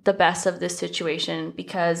make the best of this situation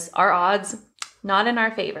because our odds, not in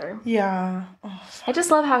our favor. Yeah. Oh, I just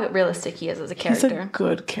love how realistic he is as a character. He's a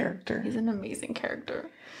good character. He's an amazing character.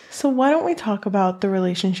 So why don't we talk about the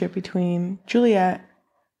relationship between Juliette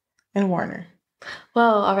and Warner?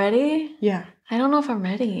 Well, already? Yeah. I don't know if I'm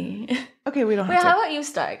ready. Okay, we don't have Wait, to. how about you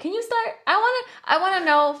start? Can you start? I want to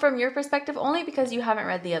know from your perspective only because you haven't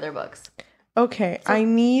read the other books. Okay, so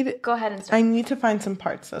go ahead and start. I need to find some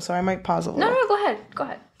parts though, so I might pause a little. No, go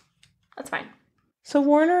ahead. That's fine. So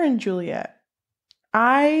Warner and Juliette,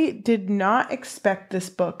 I did not expect this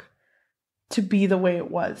book to be the way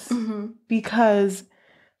it was because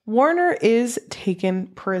Warner is taken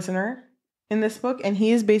prisoner in this book, and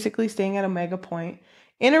he is basically staying at Omega Point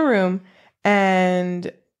in a room.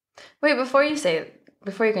 And wait, before you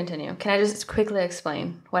continue, can I just quickly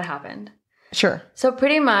explain what happened? Sure. So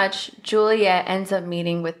pretty much Juliette ends up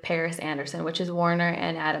meeting with Paris Anderson, which is Warner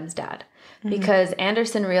and Adam's dad, because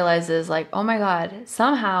Anderson realizes, like, oh my God,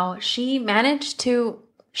 somehow she managed to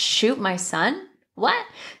shoot my son. What?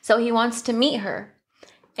 So he wants to meet her.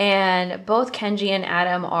 And both Kenji and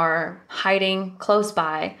Adam are hiding close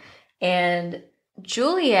by. And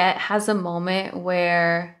Juliette has a moment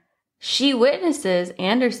where she witnesses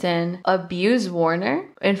Anderson abuse Warner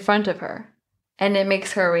in front of her. And it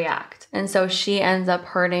makes her react. And so she ends up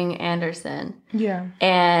hurting Anderson. Yeah.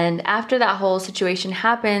 And after that whole situation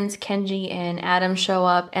happens, Kenji and Adam show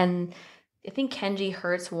up. And I think Kenji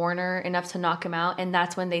hurts Warner enough to knock him out. And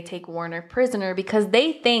that's when they take Warner prisoner because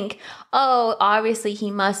they think, oh, obviously he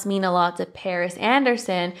must mean a lot to Paris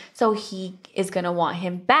Anderson. So he is going to want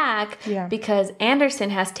him back because Anderson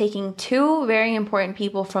has taken two very important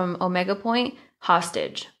people from Omega Point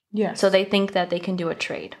hostage. Yes. So they think that they can do a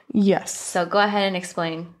trade. Yes. So go ahead and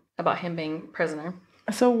explain about him being prisoner.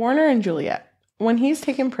 So Warner and Juliette, when he's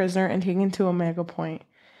taken prisoner and taken to Omega Point,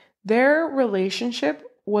 their relationship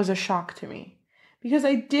was a shock to me. Because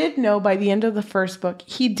I did know by the end of the first book,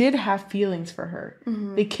 he did have feelings for her.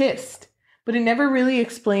 They kissed. But it never really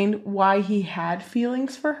explained why he had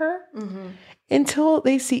feelings for her until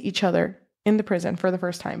they see each other in the prison for the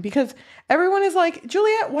first time, because everyone is like,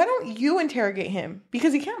 Juliette, why don't you interrogate him?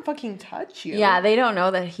 Because he can't fucking touch you. Yeah, they don't know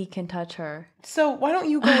that he can touch her. So why don't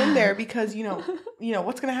you go in there? Because you know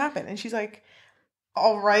what's gonna happen. And she's like,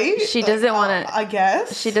 all right. She doesn't want to. I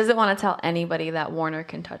guess she doesn't want to tell anybody that Warner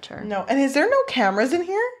can touch her. No. And is there no cameras in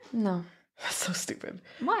here? No. That's so stupid.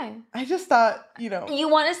 Why? I just thought, You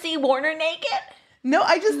want to see Warner naked? No,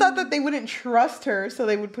 I just thought that they wouldn't trust her, so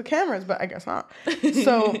they would put cameras, but I guess not.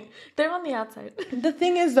 So they're on the outside. The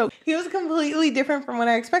thing is, though, he was completely different from what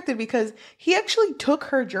I expected because he actually took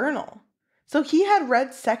her journal. So he had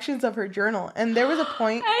read sections of her journal, and there was a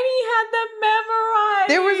point... and he had them memorized!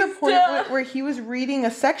 There was a point where he was reading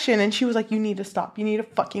a section, and she was like, you need to stop. You need to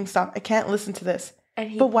fucking stop. I can't listen to this.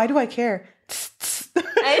 But why do I care?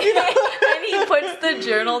 And he puts the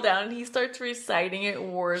journal down and he starts reciting it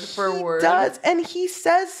word for word. He does. And he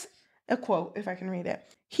says a quote, if I can read it.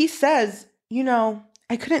 He says,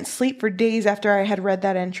 I couldn't sleep for days after I had read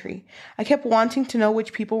that entry. I kept wanting to know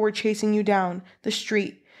which people were chasing you down the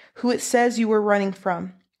street, who it says you were running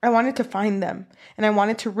from. I wanted to find them, and I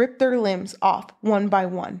wanted to rip their limbs off one by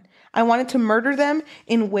one. I wanted to murder them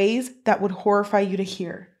in ways that would horrify you to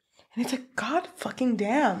hear. And it's like, God fucking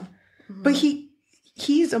damn. But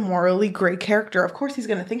he's a morally great character. Of course he's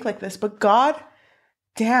going to think like this, but God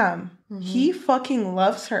damn, he fucking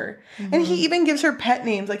loves her. And he even gives her pet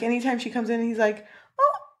names. Like anytime she comes in, he's like,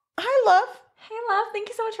 oh, hi, love. Hey, love, thank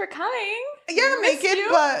you so much for coming. Yeah, I'm naked,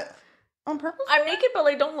 but on purpose. I'm naked, but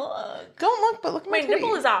like, don't look. Don't look, but look at my titty.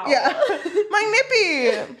 nipple is out. Yeah, my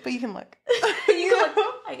nippy. But you can look. You can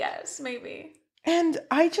look, I guess, maybe. And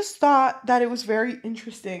I just thought that it was very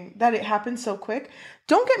interesting that it happened so quick.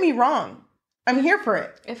 Don't get me wrong. I'm here for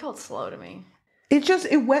it. It felt slow to me.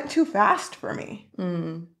 It went too fast for me.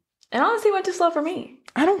 And honestly, went too slow for me.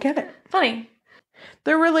 I don't get it. Funny.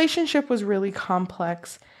 Their relationship was really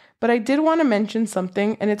complex, but I did want to mention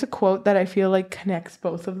something, and it's a quote that I feel like connects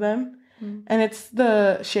both of them. And it's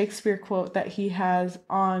the Shakespeare quote that he has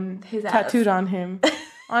on his tattooed on him.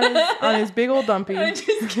 on his big old dumpy. I'm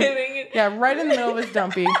just kidding. Yeah, right in the middle of his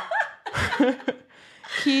dumpy.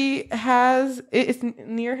 He has, it's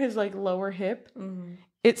near his like lower hip.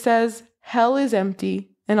 It says, hell is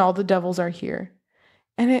empty and all the devils are here.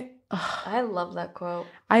 And I love that quote.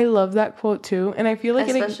 I love that quote too. And I feel like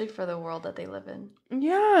especially for the world that they live in.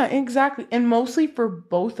 Yeah, exactly. And mostly for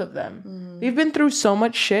both of them. Mm-hmm. They've been through so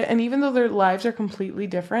much shit. And even though their lives are completely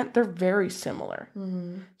different, they're very similar.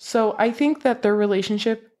 Mm-hmm. So I think that their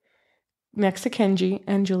relationship, next to Kenji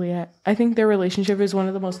and Juliette, I think their relationship is one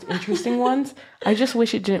of the most interesting ones. I just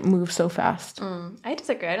wish it didn't move so fast. I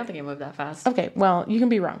disagree. I don't think it moved that fast. Okay, well, you can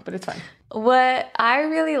be wrong, but it's fine. What I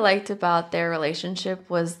really liked about their relationship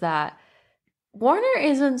was that Warner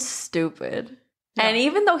isn't stupid. No. And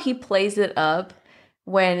even though he plays it up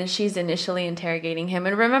when she's initially interrogating him,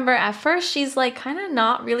 and remember, at first she's like kind of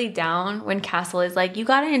not really down when Castle is like, you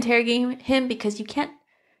gotta interrogate him because he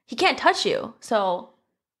can't touch you. So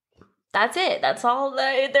that's it. That's all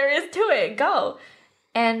that there is to it. Go.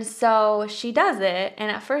 And so she does it.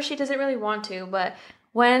 And at first she doesn't really want to. But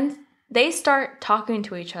when they start talking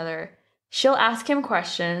to each other, she'll ask him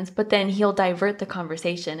questions, but then he'll divert the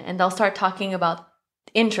conversation. And they'll start talking about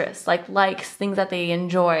interests, like likes, things that they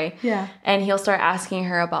enjoy. Yeah. And he'll start asking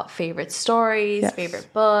her about favorite stories, yes, favorite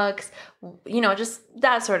books, just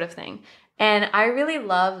that sort of thing. And I really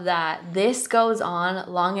love that this goes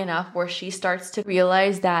on long enough where she starts to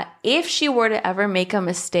realize that if she were to ever make a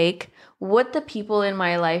mistake, would the people in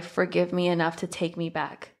my life forgive me enough to take me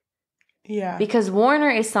back? Yeah. Because Warner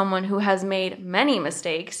is someone who has made many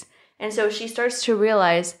mistakes. And so she starts to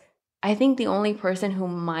realize, I think the only person who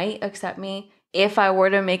might accept me if I were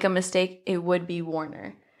to make a mistake, it would be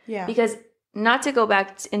Warner. Yeah. Because not to go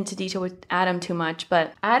back into detail with Adam too much,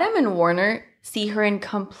 but Adam and Warner see her in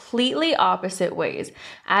completely opposite ways.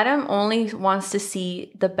 Adam only wants to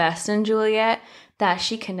see the best in Juliette, that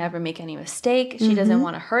she can never make any mistake. She doesn't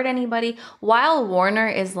want to hurt anybody. While Warner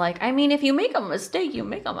is like, I mean, if you make a mistake, you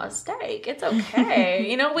make a mistake. It's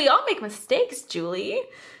okay. We all make mistakes, Julie.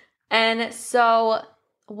 And so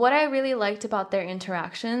what I really liked about their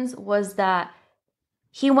interactions was that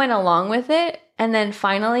he went along with it. And then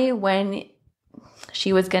finally, when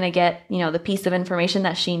she was going to get, the piece of information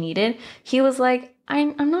that she needed, he was like,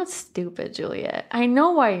 I'm not stupid, Juliette. I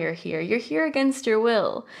know why you're here. You're here against your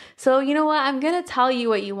will. So you know what? I'm going to tell you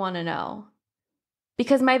what you want to know.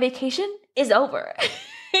 Because my vacation is over.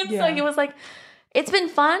 And yeah. So he was like, it's been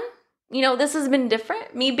fun. This has been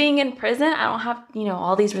different. Me being in prison, I don't have,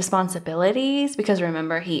 all these responsibilities. Because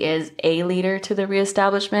remember, he is a leader to the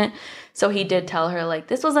reestablishment. So he did tell her, like,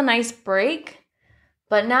 this was a nice break.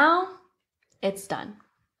 But now it's done.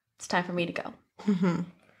 It's time for me to go. Mm-hmm.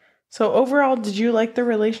 So overall, did you like the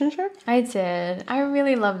relationship? I did. I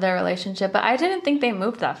really loved their relationship, but I didn't think they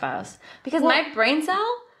moved that fast because my brain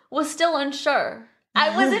cell was still unsure.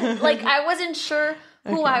 I wasn't sure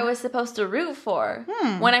who I was supposed to root for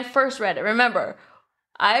when I first read it. Remember,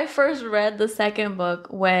 I first read the second book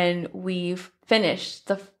when we finished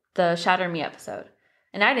the Shatter Me episode,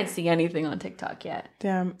 and I didn't see anything on TikTok yet.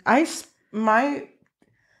 Damn,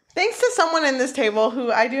 thanks to someone in this table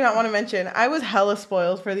who I do not want to mention, I was hella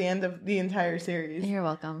spoiled for the end of the entire series. You're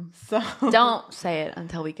welcome. So don't say it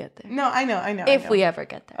until we get there. No, I know. If we ever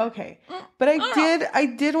get there. Okay. But I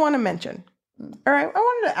did want to mention, or I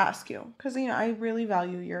wanted to ask you, because, I really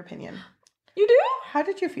value your opinion. You do? How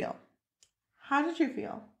did you feel?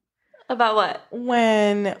 About what?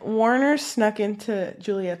 When Warner snuck into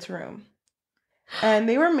Juliette's room and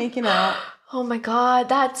they were making out. Oh my God,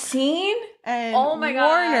 that scene? And oh my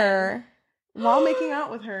Warner, God. While making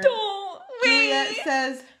out with her, Juliette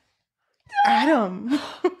says, Adam.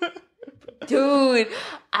 Dude,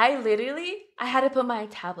 I had to put my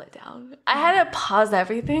tablet down. I had to pause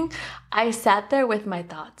everything. I sat there with my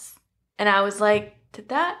thoughts. And I was like, did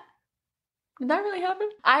that really happen?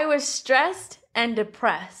 I was stressed and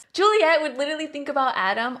depressed. Juliette would literally think about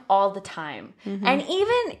Adam all the time. Mm-hmm. And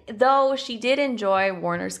even though she did enjoy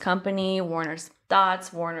Warner's company, Warner's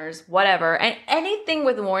thoughts, Warner's whatever, and anything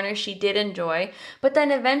with Warner she did enjoy, but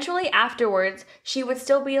then eventually afterwards, she would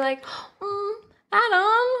still be like,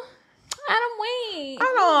 Adam, wait.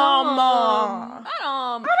 Adam.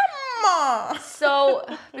 So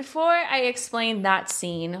before I explain that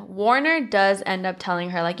scene, Warner does end up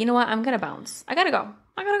telling her, like, you know what? I'm going to bounce. I got to go.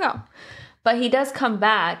 But he does come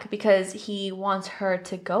back because he wants her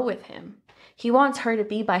to go with him. He wants her to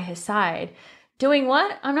be by his side. Doing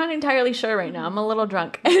what? I'm not entirely sure right now. I'm a little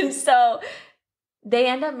drunk. And so they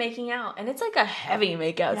end up making out. And it's like a heavy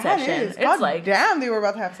makeout session. It is. It's like, damn, they were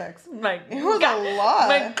about to have sex. It was a lot.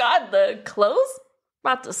 My God, the clothes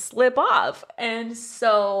about to slip off. And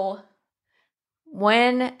so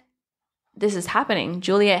when this is happening,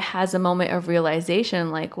 Juliette has a moment of realization,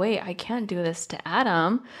 like, wait, I can't do this to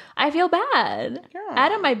Adam. I feel bad. Yeah.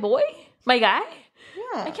 Adam, my boy, my guy.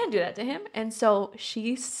 I can't do that to him. And so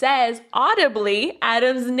she says audibly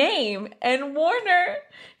Adam's name. And Warner,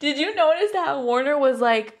 did you notice that Warner was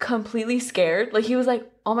like completely scared? Like he was like,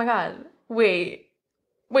 oh my God, wait,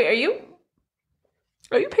 are you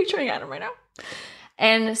picturing Adam right now?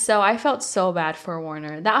 And so I felt so bad for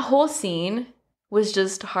Warner. That whole scene was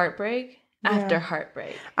just heartbreak after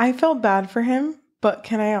heartbreak. I felt bad for him, but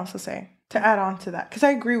can I also say, to add on to that, because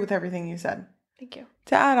I agree with everything you said. Thank you.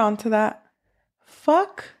 To add on to that,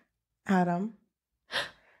 fuck Adam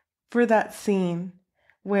for that scene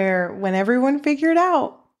where when everyone figured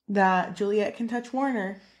out that Juliette can touch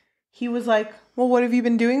Warner, he was like, well, what have you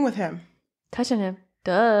been doing with him? Touching him.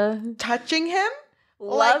 Duh. Touching him?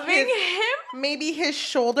 Loving like him? Maybe his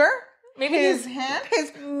shoulder? Maybe his hand?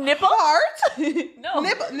 His nipple? Heart? No.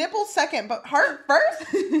 Nipple second, but heart first?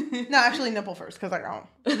 No, actually nipple first, because I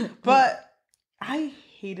don't. But I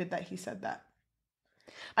hated that he said that.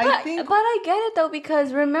 But I get it though,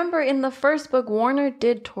 because remember in the first book, Warner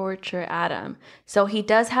did torture Adam. So he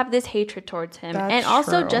does have this hatred towards him. That's and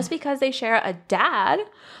also true. just because they share a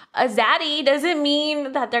zaddy, doesn't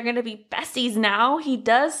mean that they're going to be besties now. He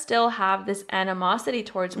does still have this animosity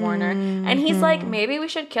towards Warner. And he's like, maybe we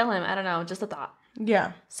should kill him. I don't know, just a thought.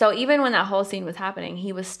 Yeah. So even when that whole scene was happening,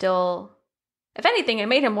 he was still, if anything, it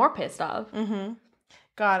made him more pissed off. Mm-hmm.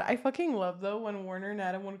 God, I fucking love though when Warner and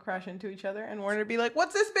Adam would crash into each other and Warner would be like,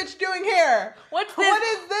 what's this bitch doing here? What is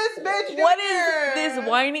this bitch doing What here? is this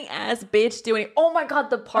whining ass bitch doing? Oh my God,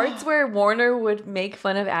 the parts where Warner would make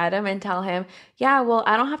fun of Adam and tell him, yeah, well,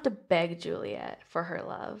 I don't have to beg Juliette for her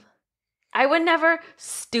love. I would never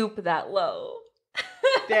stoop that low.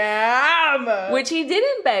 Damn. Which he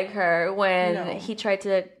didn't beg her when he tried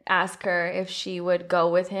to ask her if she would go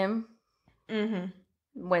with him. Mm-hmm.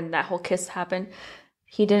 When that whole kiss happened.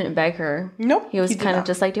 He didn't beg her. Nope. He was kind of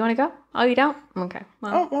just like, do you want to go? Oh, you don't? Okay.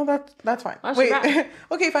 Well. Oh, well, that's fine. Well, wait.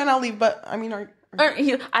 Okay, fine, I'll leave. But, I mean,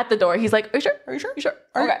 he, at the door, he's like, are you sure? Are you sure? You sure?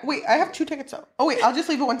 Okay. Wait, I have 2 tickets though. Oh, wait, I'll just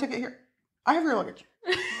leave one ticket here. I have your luggage.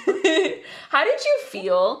 How did you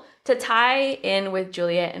feel, to tie in with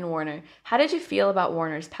Juliette and Warner, how did you feel about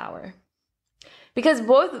Warner's power? Because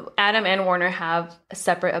both Adam and Warner have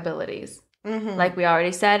separate abilities. Mm-hmm. Like we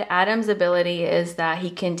already said, Adam's ability is that he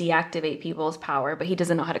can deactivate people's power, but he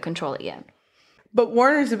doesn't know how to control it yet. But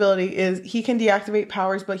Warner's ability is he can deactivate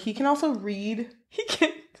powers, but he can also read. He can.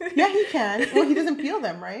 Yeah, he can. Well, he doesn't feel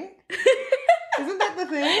them, right? Isn't that the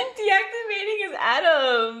thing? Deactivating is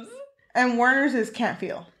Adam's. And Warner's is can't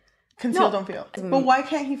feel. Conceal, don't feel. But why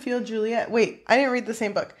can't he feel Juliette? Wait, I didn't read the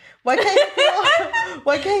same book. Why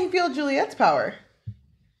can't he feel Juliette's power?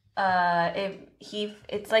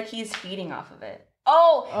 It's like he's feeding off of it.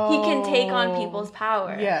 Oh, he can take on people's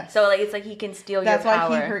power. Yeah. So like it's like he can steal your power. That's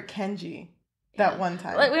why he hurt Kenji that one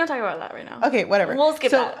time. Like, we don't talk about that right now. Okay, whatever. We'll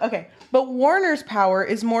skip that. Okay. But Warner's power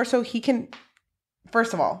is more so he can,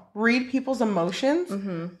 first of all, read people's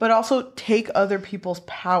emotions, but also take other people's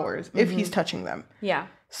powers if he's touching them. Yeah.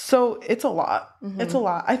 So it's a lot. It's a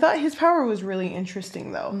lot. I thought his power was really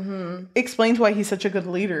interesting, though. Explains why he's such a good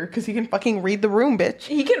leader, because he can fucking read the room, bitch.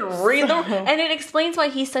 He can read the room. And it explains why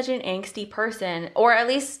he's such an angsty person. Or at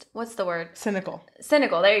least, what's the word? Cynical.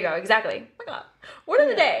 Cynical. There you go. Exactly. Oh my God. Word of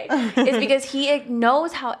the day is because he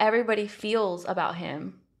knows how everybody feels about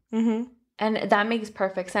him. And that makes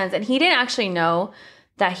perfect sense. And he didn't actually know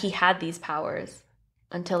that he had these powers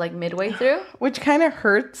until like midway through. Which kind of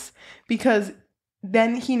hurts, because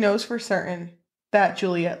then he knows for certain that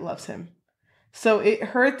Juliette loves him. So it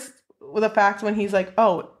hurts with the fact when he's like,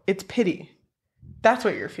 oh, it's pity. That's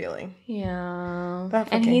what you're feeling. Yeah.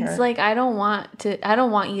 And he's like, I don't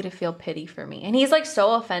want you to feel pity for me. And he's like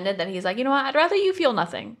so offended that he's like, you know what? I'd rather you feel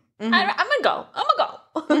nothing. I'm gonna go.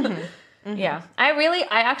 Yeah. I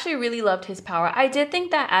actually really loved his power. I did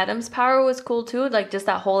think that Adam's power was cool too. Like just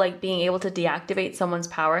that whole like being able to deactivate someone's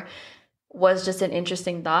power was just an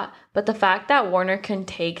interesting thought. But the fact that Warner can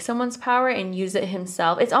take someone's power and use it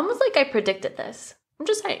himself, it's almost like I predicted this. I'm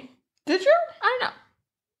just saying. Did you? I don't know.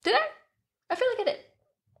 Did I? I feel like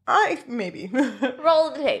I did. Maybe.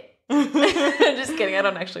 Roll the tape. Just kidding. I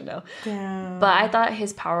don't actually know. Damn. But I thought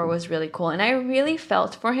his power was really cool. And I really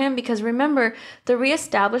felt for him because remember, the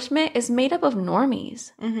reestablishment is made up of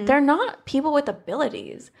normies. They're not people with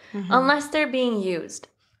abilities unless they're being used.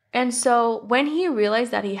 And so when he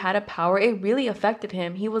realized that he had a power, it really affected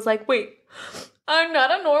him. He was like, wait, I'm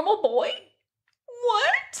not a normal boy?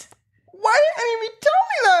 What? Why didn't anyone tell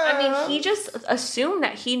me that? I mean, he just assumed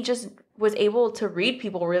that he just was able to read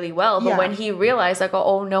people really well. But when he realized, like,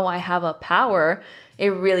 oh no, I have a power, it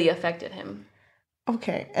really affected him.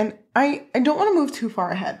 Okay. And I don't want to move too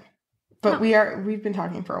far ahead. But we've been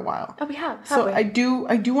talking for a while. Oh, we have. So I do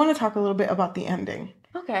want to talk a little bit about the ending.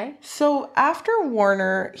 Okay. So after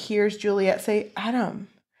Warner hears Juliette say, Adam,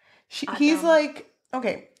 he's like,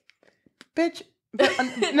 okay, bitch. But,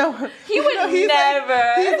 no. He would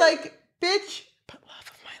never. He's like, bitch, but love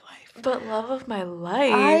of my life. But love of my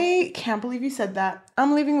life. I can't believe you said that.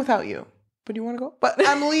 I'm leaving without you. But do you want to go? But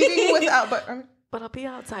I'm leaving without, but I'll be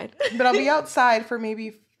outside. But I'll be outside for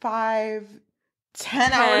maybe 5,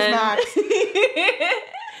 10 hours max.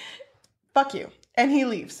 Fuck you. And he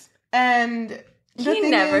leaves. And he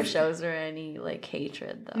never shows her any, like,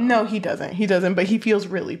 hatred, though. No, he doesn't. He doesn't, but he feels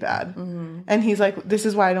really bad. Mm-hmm. And he's like, this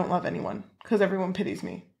is why I don't love anyone, because everyone pities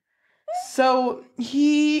me. So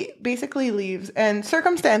he basically leaves, and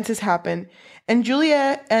circumstances happen, and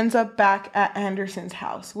Juliette ends up back at Anderson's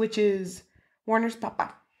house, which is Warner's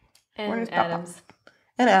papa. And Adam's.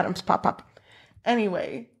 And Adam's papa.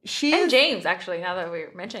 Anyway, and James, actually, now that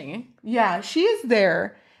we're mentioning it. Yeah, she is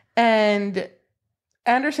there, and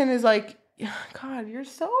Anderson is like, God, you're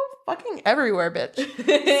so fucking everywhere, bitch.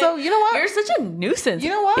 So, you know what? You're such a nuisance, you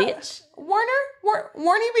know what? Bitch.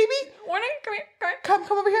 Warnie, baby. Warnie, come here.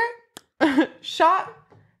 Come over here. Shot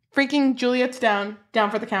freaking Juliette's down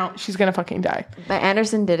for the count. She's gonna fucking die. But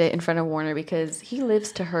Anderson did it in front of Warner because he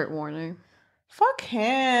lives to hurt Warner. Fuck him.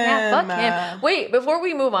 Yeah, fuck him. Wait, before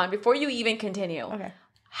we move on, before you even continue. Okay.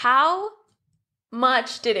 How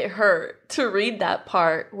much did it hurt to read that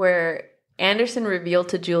part where Anderson revealed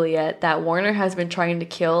to Juliette that Warner has been trying to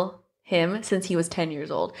kill him since he was 10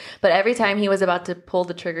 years old. But every time he was about to pull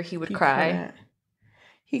the trigger, he would cry.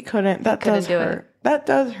 He couldn't. That does hurt. That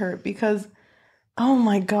does hurt because, oh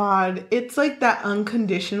my God, it's like that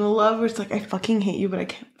unconditional love where it's like, I fucking hate you, but I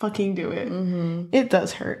can't fucking do it. Mm-hmm. It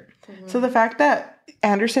does hurt. Mm-hmm. So the fact that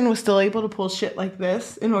Anderson was still able to pull shit like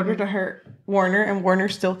this in order to hurt Warner, and Warner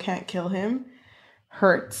still can't kill him,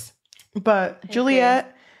 hurts. But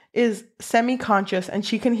Juliette is semi-conscious, and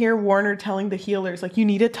she can hear Warner telling the healers, like, you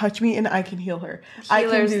need to touch me and I can heal her. I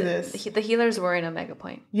can do this. The healers were in Omega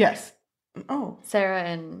Point. Yes. Oh. Sarah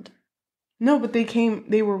and... No, but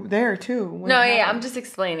they were there too. I'm just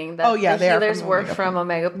explaining that the healers were from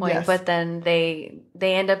Omega Point, yes. But then they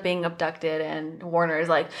end up being abducted, and Warner is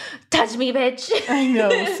like, touch me, bitch. I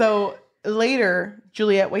know. So later,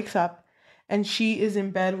 Juliette wakes up, and she is in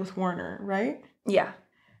bed with Warner, right? Yeah.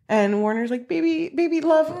 And Warner's like, baby,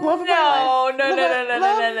 love of my life. No.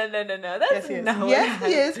 That's no. Yes,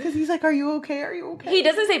 he is, because he's like, are you okay? He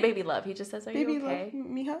doesn't say baby love. He just says, are you okay? Baby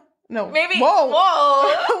love, mija? No. Maybe.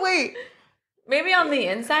 Whoa. Wait. Maybe on the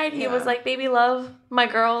inside, he was like, baby love, my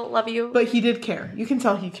girl, love you. But he did care. You can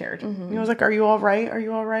tell he cared. Mm-hmm. He was like, are you all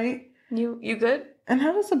right? You good? And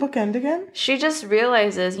how does the book end again? She just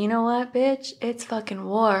realizes, you know what, bitch? It's fucking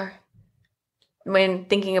war. When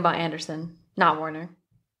thinking about Anderson, not Warner.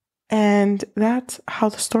 And that's how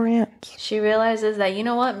the story ends. She realizes that, you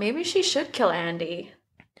know what? Maybe she should kill Andy.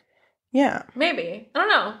 Yeah. Maybe. I don't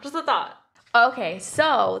know. Just a thought. Okay,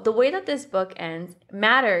 so the way that this book ends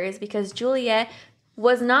matters because Juliette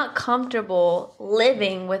was not comfortable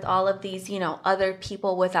living with all of these, other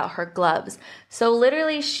people without her gloves. So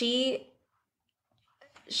literally she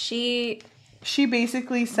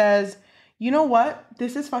basically says, you know what?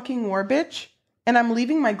 This is fucking war, bitch. And I'm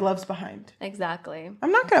leaving my gloves behind. Exactly.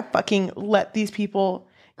 I'm not going to fucking let these people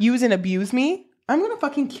use and abuse me. I'm going to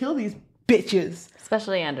fucking kill these bitches.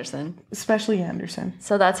 Especially Anderson.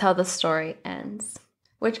 So that's how the story ends.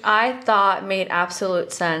 Which I thought made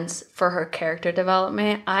absolute sense for her character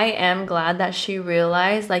development. I am glad that she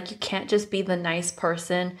realized, you can't just be the nice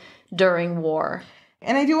person during war.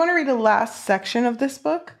 And I do want to read the last section of this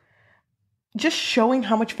book. Just showing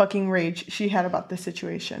how much fucking rage she had about this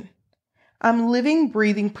situation. I'm living,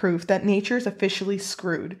 breathing proof that nature is officially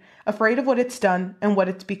screwed, afraid of what it's done and what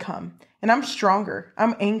it's become. And I'm stronger.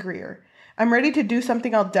 I'm angrier. I'm ready to do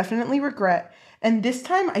something I'll definitely regret. And this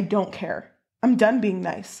time, I don't care. I'm done being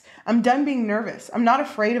nice. I'm done being nervous. I'm not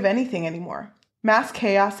afraid of anything anymore. Mass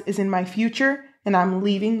chaos is in my future, and I'm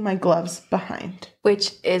leaving my gloves behind.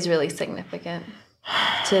 Which is really significant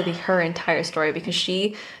to her entire story because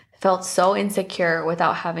she felt so insecure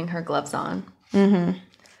without having her gloves on. Mm-hmm.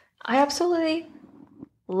 I absolutely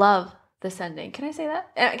love this ending. Can I say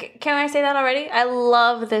that? Can I say that already? I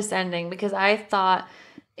love this ending because I thought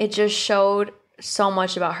it just showed so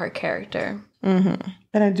much about her character. Mm-hmm.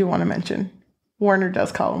 And I do want to mention, Warner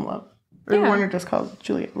does call him Love. Or Warner does call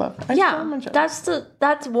Juliette Love.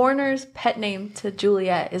 That's Warner's pet name to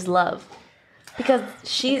Juliette is Love. Because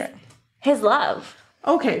she's his love.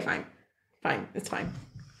 Okay, fine. Fine. It's fine.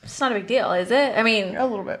 It's not a big deal, is it? I mean... A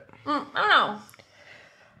little bit. I don't know.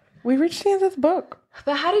 We reached the end of the book.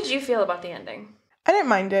 But how did you feel about the ending? I didn't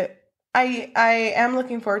mind it. I am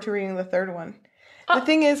looking forward to reading the third one. The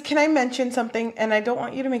thing is, can I mention something? And I don't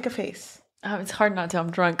want you to make a face. It's hard not to. I'm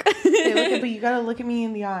drunk. Okay, but you gotta look at me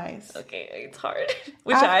in the eyes. Okay, it's hard.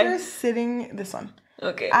 Which eye? This one.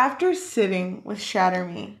 Okay. After sitting with Shatter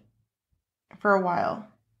Me for a while,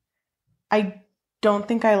 I don't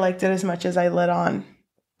think I liked it as much as I let on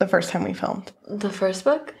the first time we filmed. The first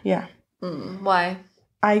book? Yeah. Why?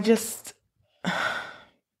 I just...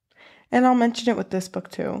 And I'll mention it with this book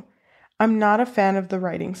too. I'm not a fan of the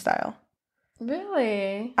writing style.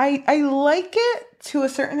 Really? I like it to a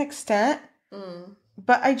certain extent,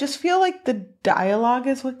 but I just feel like the dialogue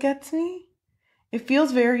is what gets me. It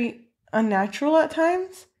feels very unnatural at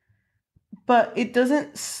times, but it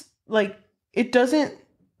doesn't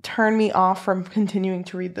turn me off from continuing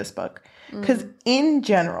to read this book. Because in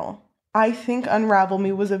general, I think Unravel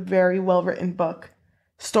Me was a very well-written book,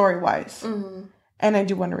 story-wise. And I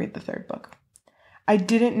do want to read the third book. I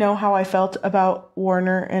didn't know how I felt about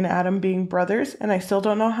Warner and Adam being brothers, and I still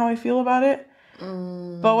don't know how I feel about it.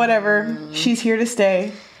 But whatever. She's here to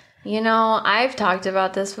stay. You know, I've talked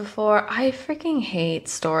about this before. I freaking hate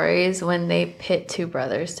stories when they pit two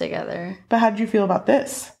brothers together. But how did you feel about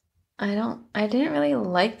this? I didn't really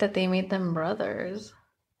like that they made them brothers.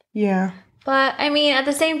 Yeah. But, I mean, at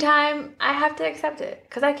the same time, I have to accept it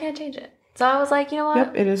because I can't change it. So I was like, you know what?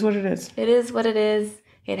 Yep, it is what it is. It is what it is.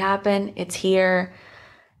 It happened. It's here.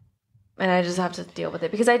 And I just have to deal with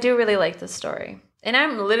it because I do really like this story. And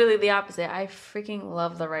I'm literally the opposite. I freaking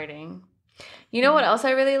love the writing. You know what else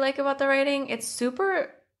I really like about the writing? It's super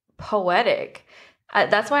poetic.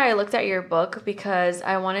 That's why I looked at your book, because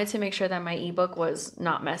I wanted to make sure that my ebook was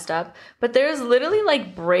not messed up. But there's literally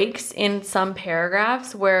like breaks in some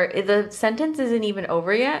paragraphs where the sentence isn't even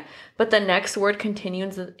over yet, but the next word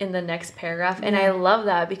continues in the next paragraph. And I love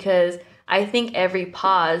that because I think every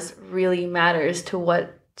pause really matters to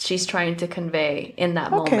what she's trying to convey in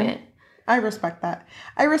that moment. I respect that.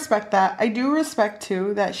 I do respect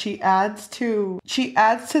too that she adds to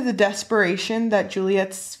the desperation that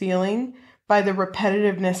Juliette's feeling by the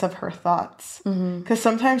repetitiveness of her thoughts. Because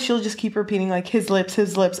sometimes she'll just keep repeating like his lips,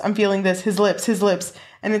 I'm feeling this, his lips.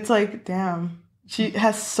 And it's like, damn, she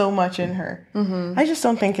has so much in her. I just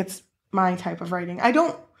don't think it's my type of writing.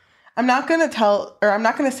 I'm not going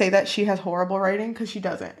to say that she has horrible writing, because she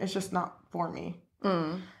doesn't. It's just not for me.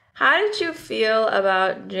 How did you feel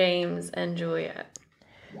about James and Juliette?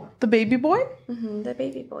 The baby boy? The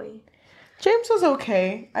baby boy. James was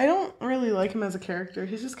okay. I don't really like him as a character.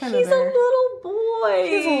 He's just kind of there. He's a little boy.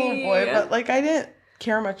 He's a little boy, but like I didn't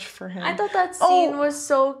care much for him. I thought that scene was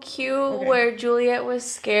so cute where Juliette was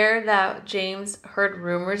scared that James heard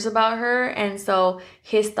rumors about her, and so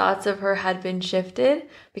his thoughts of her had been shifted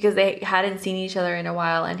because they hadn't seen each other in a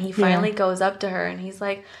while, and he finally goes up to her and he's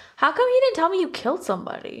like, how come you didn't tell me you killed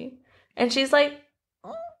somebody? And she's like,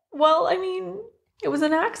 well, I mean, it was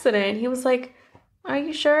an accident. He was like, are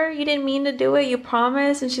you sure you didn't mean to do it? You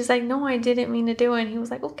promised? And she's like, no, I didn't mean to do it. And he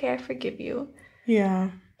was like, okay, I forgive you.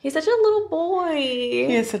 Yeah. He's such a little boy.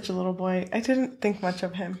 He is such a little boy. I didn't think much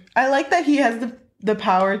of him. I like that he has the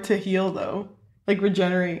power to heal, though. Like,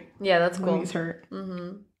 regenerate. Yeah, that's cool. When he's hurt.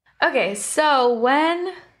 Okay, so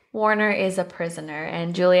when Warner is a prisoner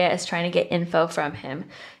and Juliette is trying to get info from him,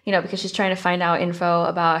 you know, because she's trying to find out info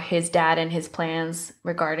about his dad and his plans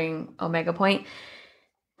regarding Omega Point,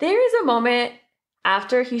 there is a moment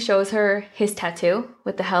after he shows her his tattoo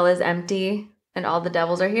with the hell is empty and all the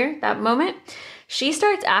devils are here, that moment, she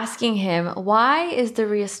starts asking him, why is the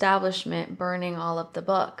reestablishment burning all of the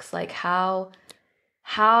books? Like, how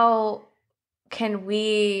can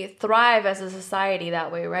we thrive as a society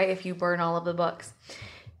that way, right? If you burn all of the books.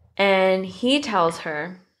 And he tells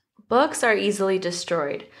her, books are easily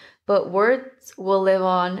destroyed, but words will live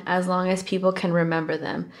on as long as people can remember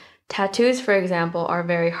them. Tattoos, for example, are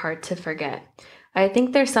very hard to forget. I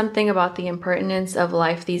think there's something about the impertinence of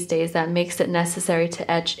life these days that makes it necessary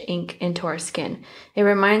to etch ink into our skin. It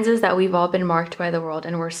reminds us that we've all been marked by the world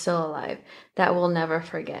and we're still alive, that we'll never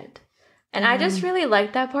forget. And I just really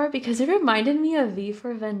liked that part because it reminded me of V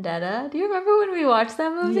for Vendetta. Do you remember when we watched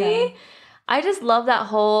that movie? Yeah. I just love that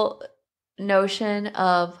whole notion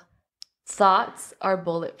of thoughts are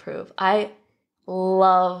bulletproof. I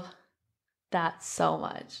love that so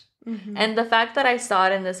much. And the fact that I saw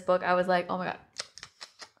it in this book, I was like, oh my God,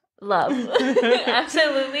 love.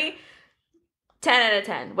 Absolutely. 10 out of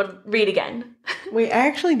 10. Would read again. Wait, I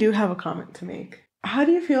actually do have a comment to make. How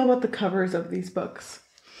do you feel about the covers of these books?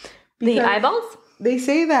 Because the eyeballs? They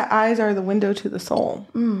say that eyes are the window to the soul.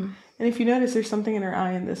 And if you notice, there's something in her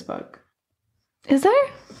eye in this book. Is there?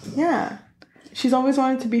 Yeah. She's always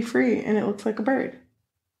wanted to be free, and it looks like a bird.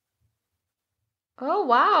 Oh,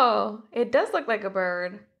 wow. It does look like a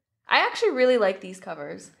bird. I actually really like these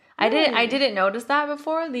covers. I didn't notice that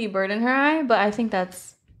before, the bird in her eye, but I think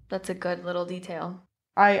that's a good little detail.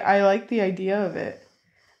 I like the idea of it.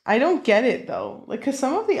 I don't get it though. Like, cause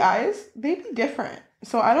some of the eyes, they be different.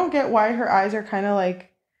 So I don't get why her eyes are kind of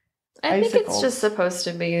like I think it's just supposed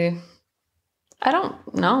to be. I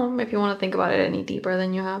don't know if you want to think about it any deeper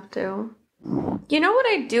than you have to. You know what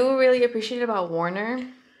I do really appreciate about Warner?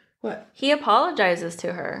 What? He apologizes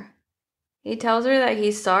to her. He tells her that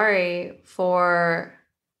he's sorry for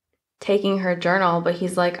taking her journal, but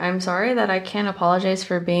he's like, I'm sorry that I can't apologize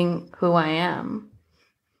for being who I am.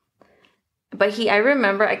 But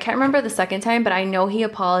I can't remember the second time, but I know he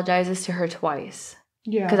apologizes to her twice.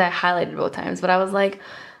 Yeah. Because I highlighted both times. But I was like,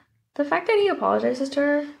 the fact that he apologizes to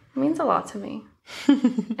her means a lot to me.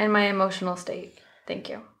 And my emotional state. Thank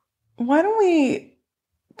you. Why don't we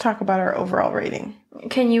talk about our overall rating?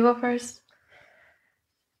 Can you go first?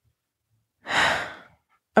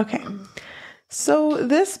 Okay. So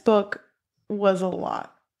this book was a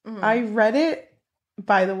lot. Mm. I read it,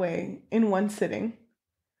 by the way, in one sitting.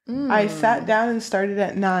 I sat down and started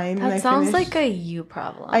at 9. That and sounds like a you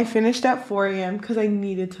problem. I finished at 4 a.m. because I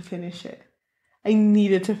needed to finish it.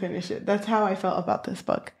 That's how I felt about this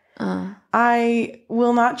book. I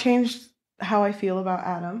will not change how I feel about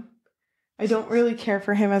Adam. I don't really care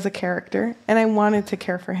for him as a character, and I wanted to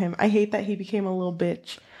care for him. I hate that he became a little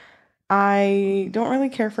bitch. I don't really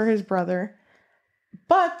care for his brother,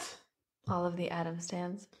 but... all of the Adam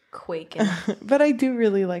stands quaking. But I do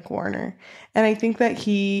really like Warner, and I think that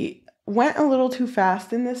he went a little too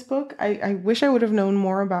fast in this book. I wish I would have known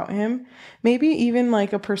more about him. Maybe even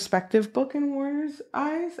like a perspective book in Warner's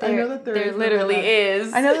eyes. I know that there literally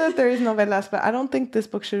is. I know that there is novelas, but I don't think this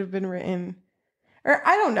book should have been written. Or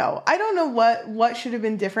I don't know. I don't know what should have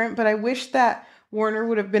been different, but I wish that Warner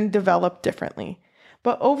would have been developed differently.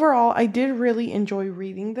 But overall, I did really enjoy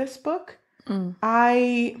reading this book.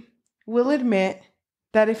 I will admit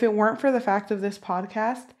that if it weren't for the fact of this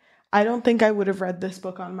podcast, I don't think I would have read this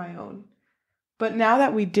book on my own. But now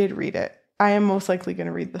that we did read it, I am most likely going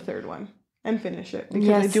to read the third one and finish it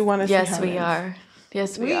because I do want to see how it ends.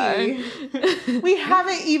 Yes, we are. We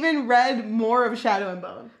haven't even read more of Shadow and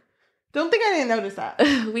Bone. Don't think I didn't notice that.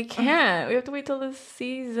 We can't. We have to wait till the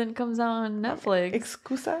season comes out on Netflix.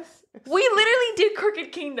 Excusas? We literally did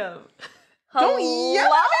Crooked Kingdom. Don't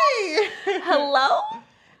yell at me! Hello?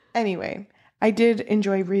 Anyway, I did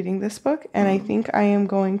enjoy reading this book, and I think I am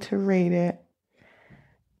going to rate it.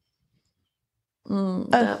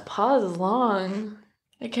 That pause is long.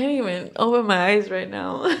 I can't even open my eyes right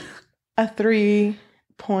now. A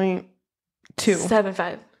 3.2.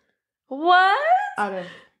 7.5. What? Out of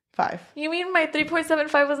 5. You mean my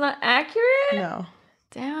 3.75 was not accurate? No.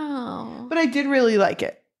 Damn. But I did really like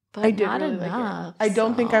it. But I did not really enough, like it. I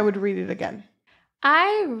don't think I would read it again.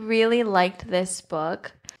 I really liked this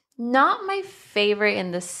book. Not my favorite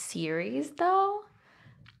in the series, though.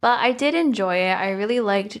 But I did enjoy it. I really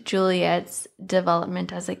liked Juliette's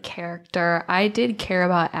development as a character. I did care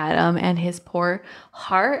about Adam and his poor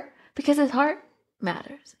heart because his heart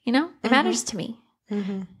matters, you know? It matters to me.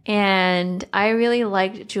 Mm-hmm. And I really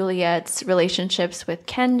liked Juliette's relationships with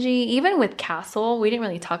Kenji, even with Castle. We didn't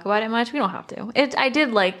really talk about it much. We don't have to. I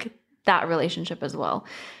did like that relationship as well.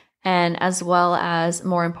 And as well as,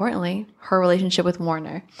 more importantly, her relationship with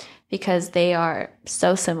Warner, because they are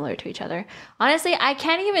so similar to each other. Honestly, I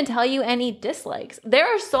can't even tell you any dislikes. There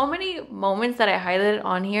are so many moments that I highlighted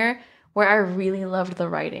on here where I really loved the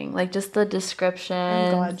writing, like just the description.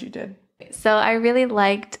 I'm glad you did. So I really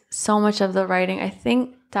liked so much of the writing. I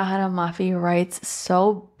think Tahereh Mafi writes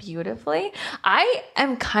so beautifully. I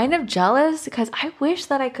am kind of jealous because I wish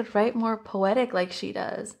that I could write more poetic like she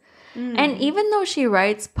does. And even though she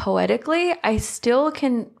writes poetically, I still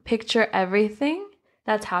can picture everything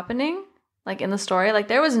that's happening, like in the story. Like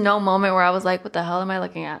there was no moment where I was like, what the hell am I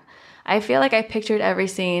looking at? I feel like I pictured every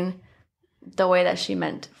scene the way that she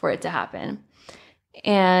meant for it to happen.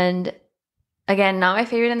 And again, not my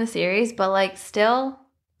favorite in the series, but like still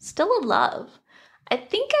a love. I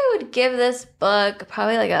think I would give this book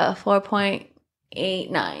probably like a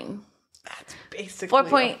 4.89. That's basically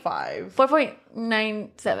a 5.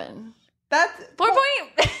 4.97. That's 4.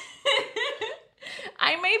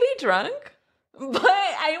 I may be drunk, but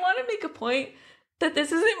I want to make a point that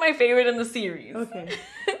this isn't my favorite in the series. Okay.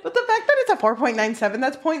 But the fact that it's a 4.97,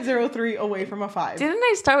 that's 0.03 away from a 5. Didn't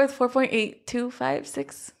I start with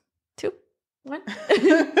 4.8256? 1?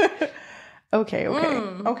 Okay.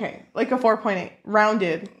 Okay. Like a 4.8.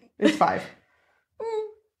 Rounded is 5.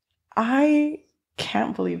 I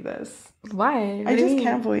can't believe this. Why? I just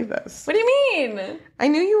can't believe this. What do you mean? I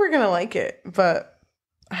knew you were going to like it, but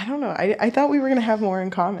I don't know. I thought we were going to have more in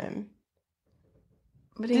common.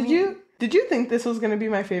 What do you mean? Did you think this was going to be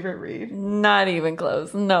my favorite read? Not even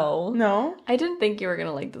close. No. No? I didn't think you were going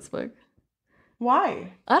to like this book.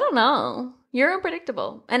 Why? I don't know. You're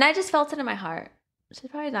unpredictable. And I just felt it in my heart. She's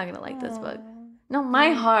probably not going to like this book. No,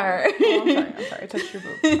 my heart. Oh, I'm sorry. I touched your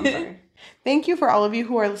boob. I'm sorry. Thank you for all of you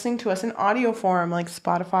who are listening to us in audio form, like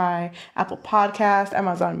Spotify, Apple Podcast,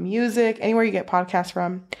 Amazon Music, anywhere you get podcasts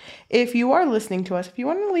from. If you are listening to us, if you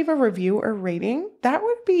want to leave a review or rating, that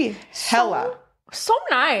would be hella. So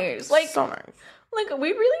nice. Like, so nice. Like,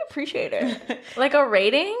 we really appreciate it. Like, a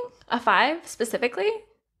rating, a 5 specifically,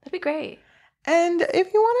 that'd be great. And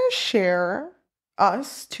if you want to share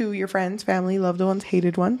us to your friends, family, loved ones,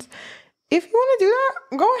 hated ones, if you want to do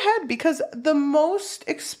that, go ahead, because the most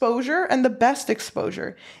exposure and the best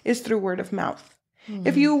exposure is through word of mouth. Mm-hmm.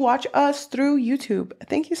 If you watch us through YouTube,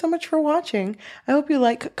 thank you so much for watching. I hope you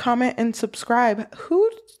like, comment, and subscribe.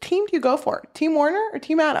 Who team do you go for? Team Warner or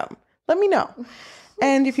Team Adam? Let me know.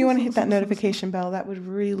 And if you want to hit that notification bell, that would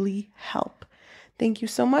really help. Thank you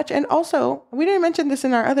so much. And also, we didn't mention this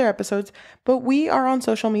in our other episodes, but we are on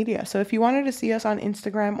social media. So if you wanted to see us on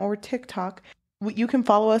Instagram or TikTok, you can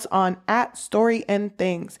follow us on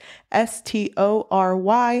 @StoryandThings,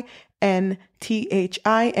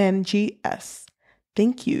 StoryandThings.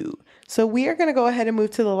 Thank you. So we are going to go ahead and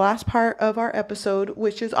move to the last part of our episode,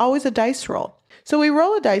 which is always a dice roll. So we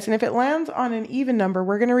roll a dice, and if it lands on an even number,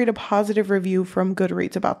 we're going to read a positive review from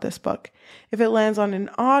Goodreads about this book. If it lands on an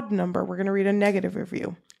odd number, we're going to read a negative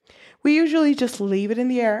review. We usually just leave it in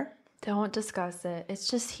the air. Don't discuss it. It's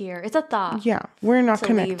just here. It's a thought. Yeah, we're not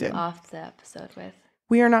connected. To leave off the episode with.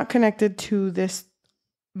 We are not connected to this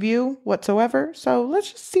view whatsoever, so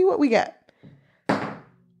let's just see what we get.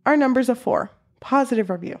 Our number's a 4. Positive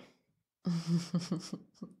review.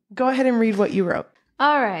 Go ahead and read what you wrote.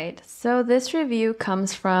 All right, so this review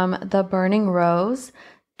comes from The Burning Rose,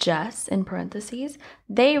 Jess, in parentheses.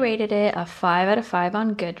 They rated it a 5 out of 5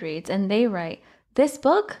 on Goodreads, and they write, This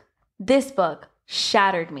book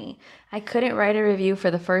shattered me. I couldn't write a review for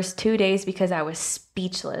the first 2 days because I was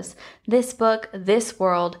speechless. This book, this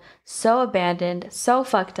world, so abandoned, so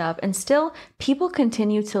fucked up, and still people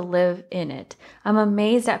continue to live in it. I'm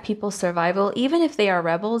amazed at people's survival, even if they are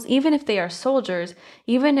rebels, even if they are soldiers,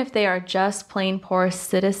 even if they are just plain poor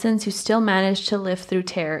citizens who still manage to live through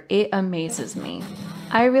terror. It amazes me.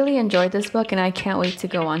 I really enjoyed this book and I can't wait to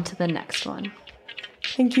go on to the next one.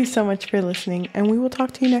 Thank you so much for listening, and we will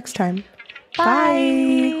talk to you next time.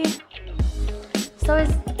 Bye. So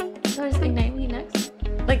is Ignite Me next?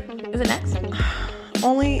 Like, is it next?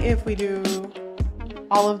 Only if we do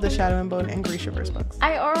all of the Shadow and Bone and Grishaverse books.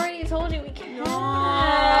 I already told you we can't. No,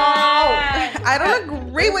 I don't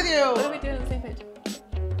agree with you. What are we doing on the same page?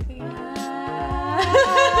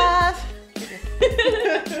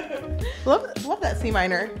 Love that C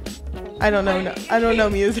minor. I don't know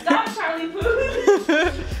music. Stop Charlie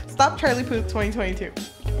Puth. Stop Charlie Puth 2022.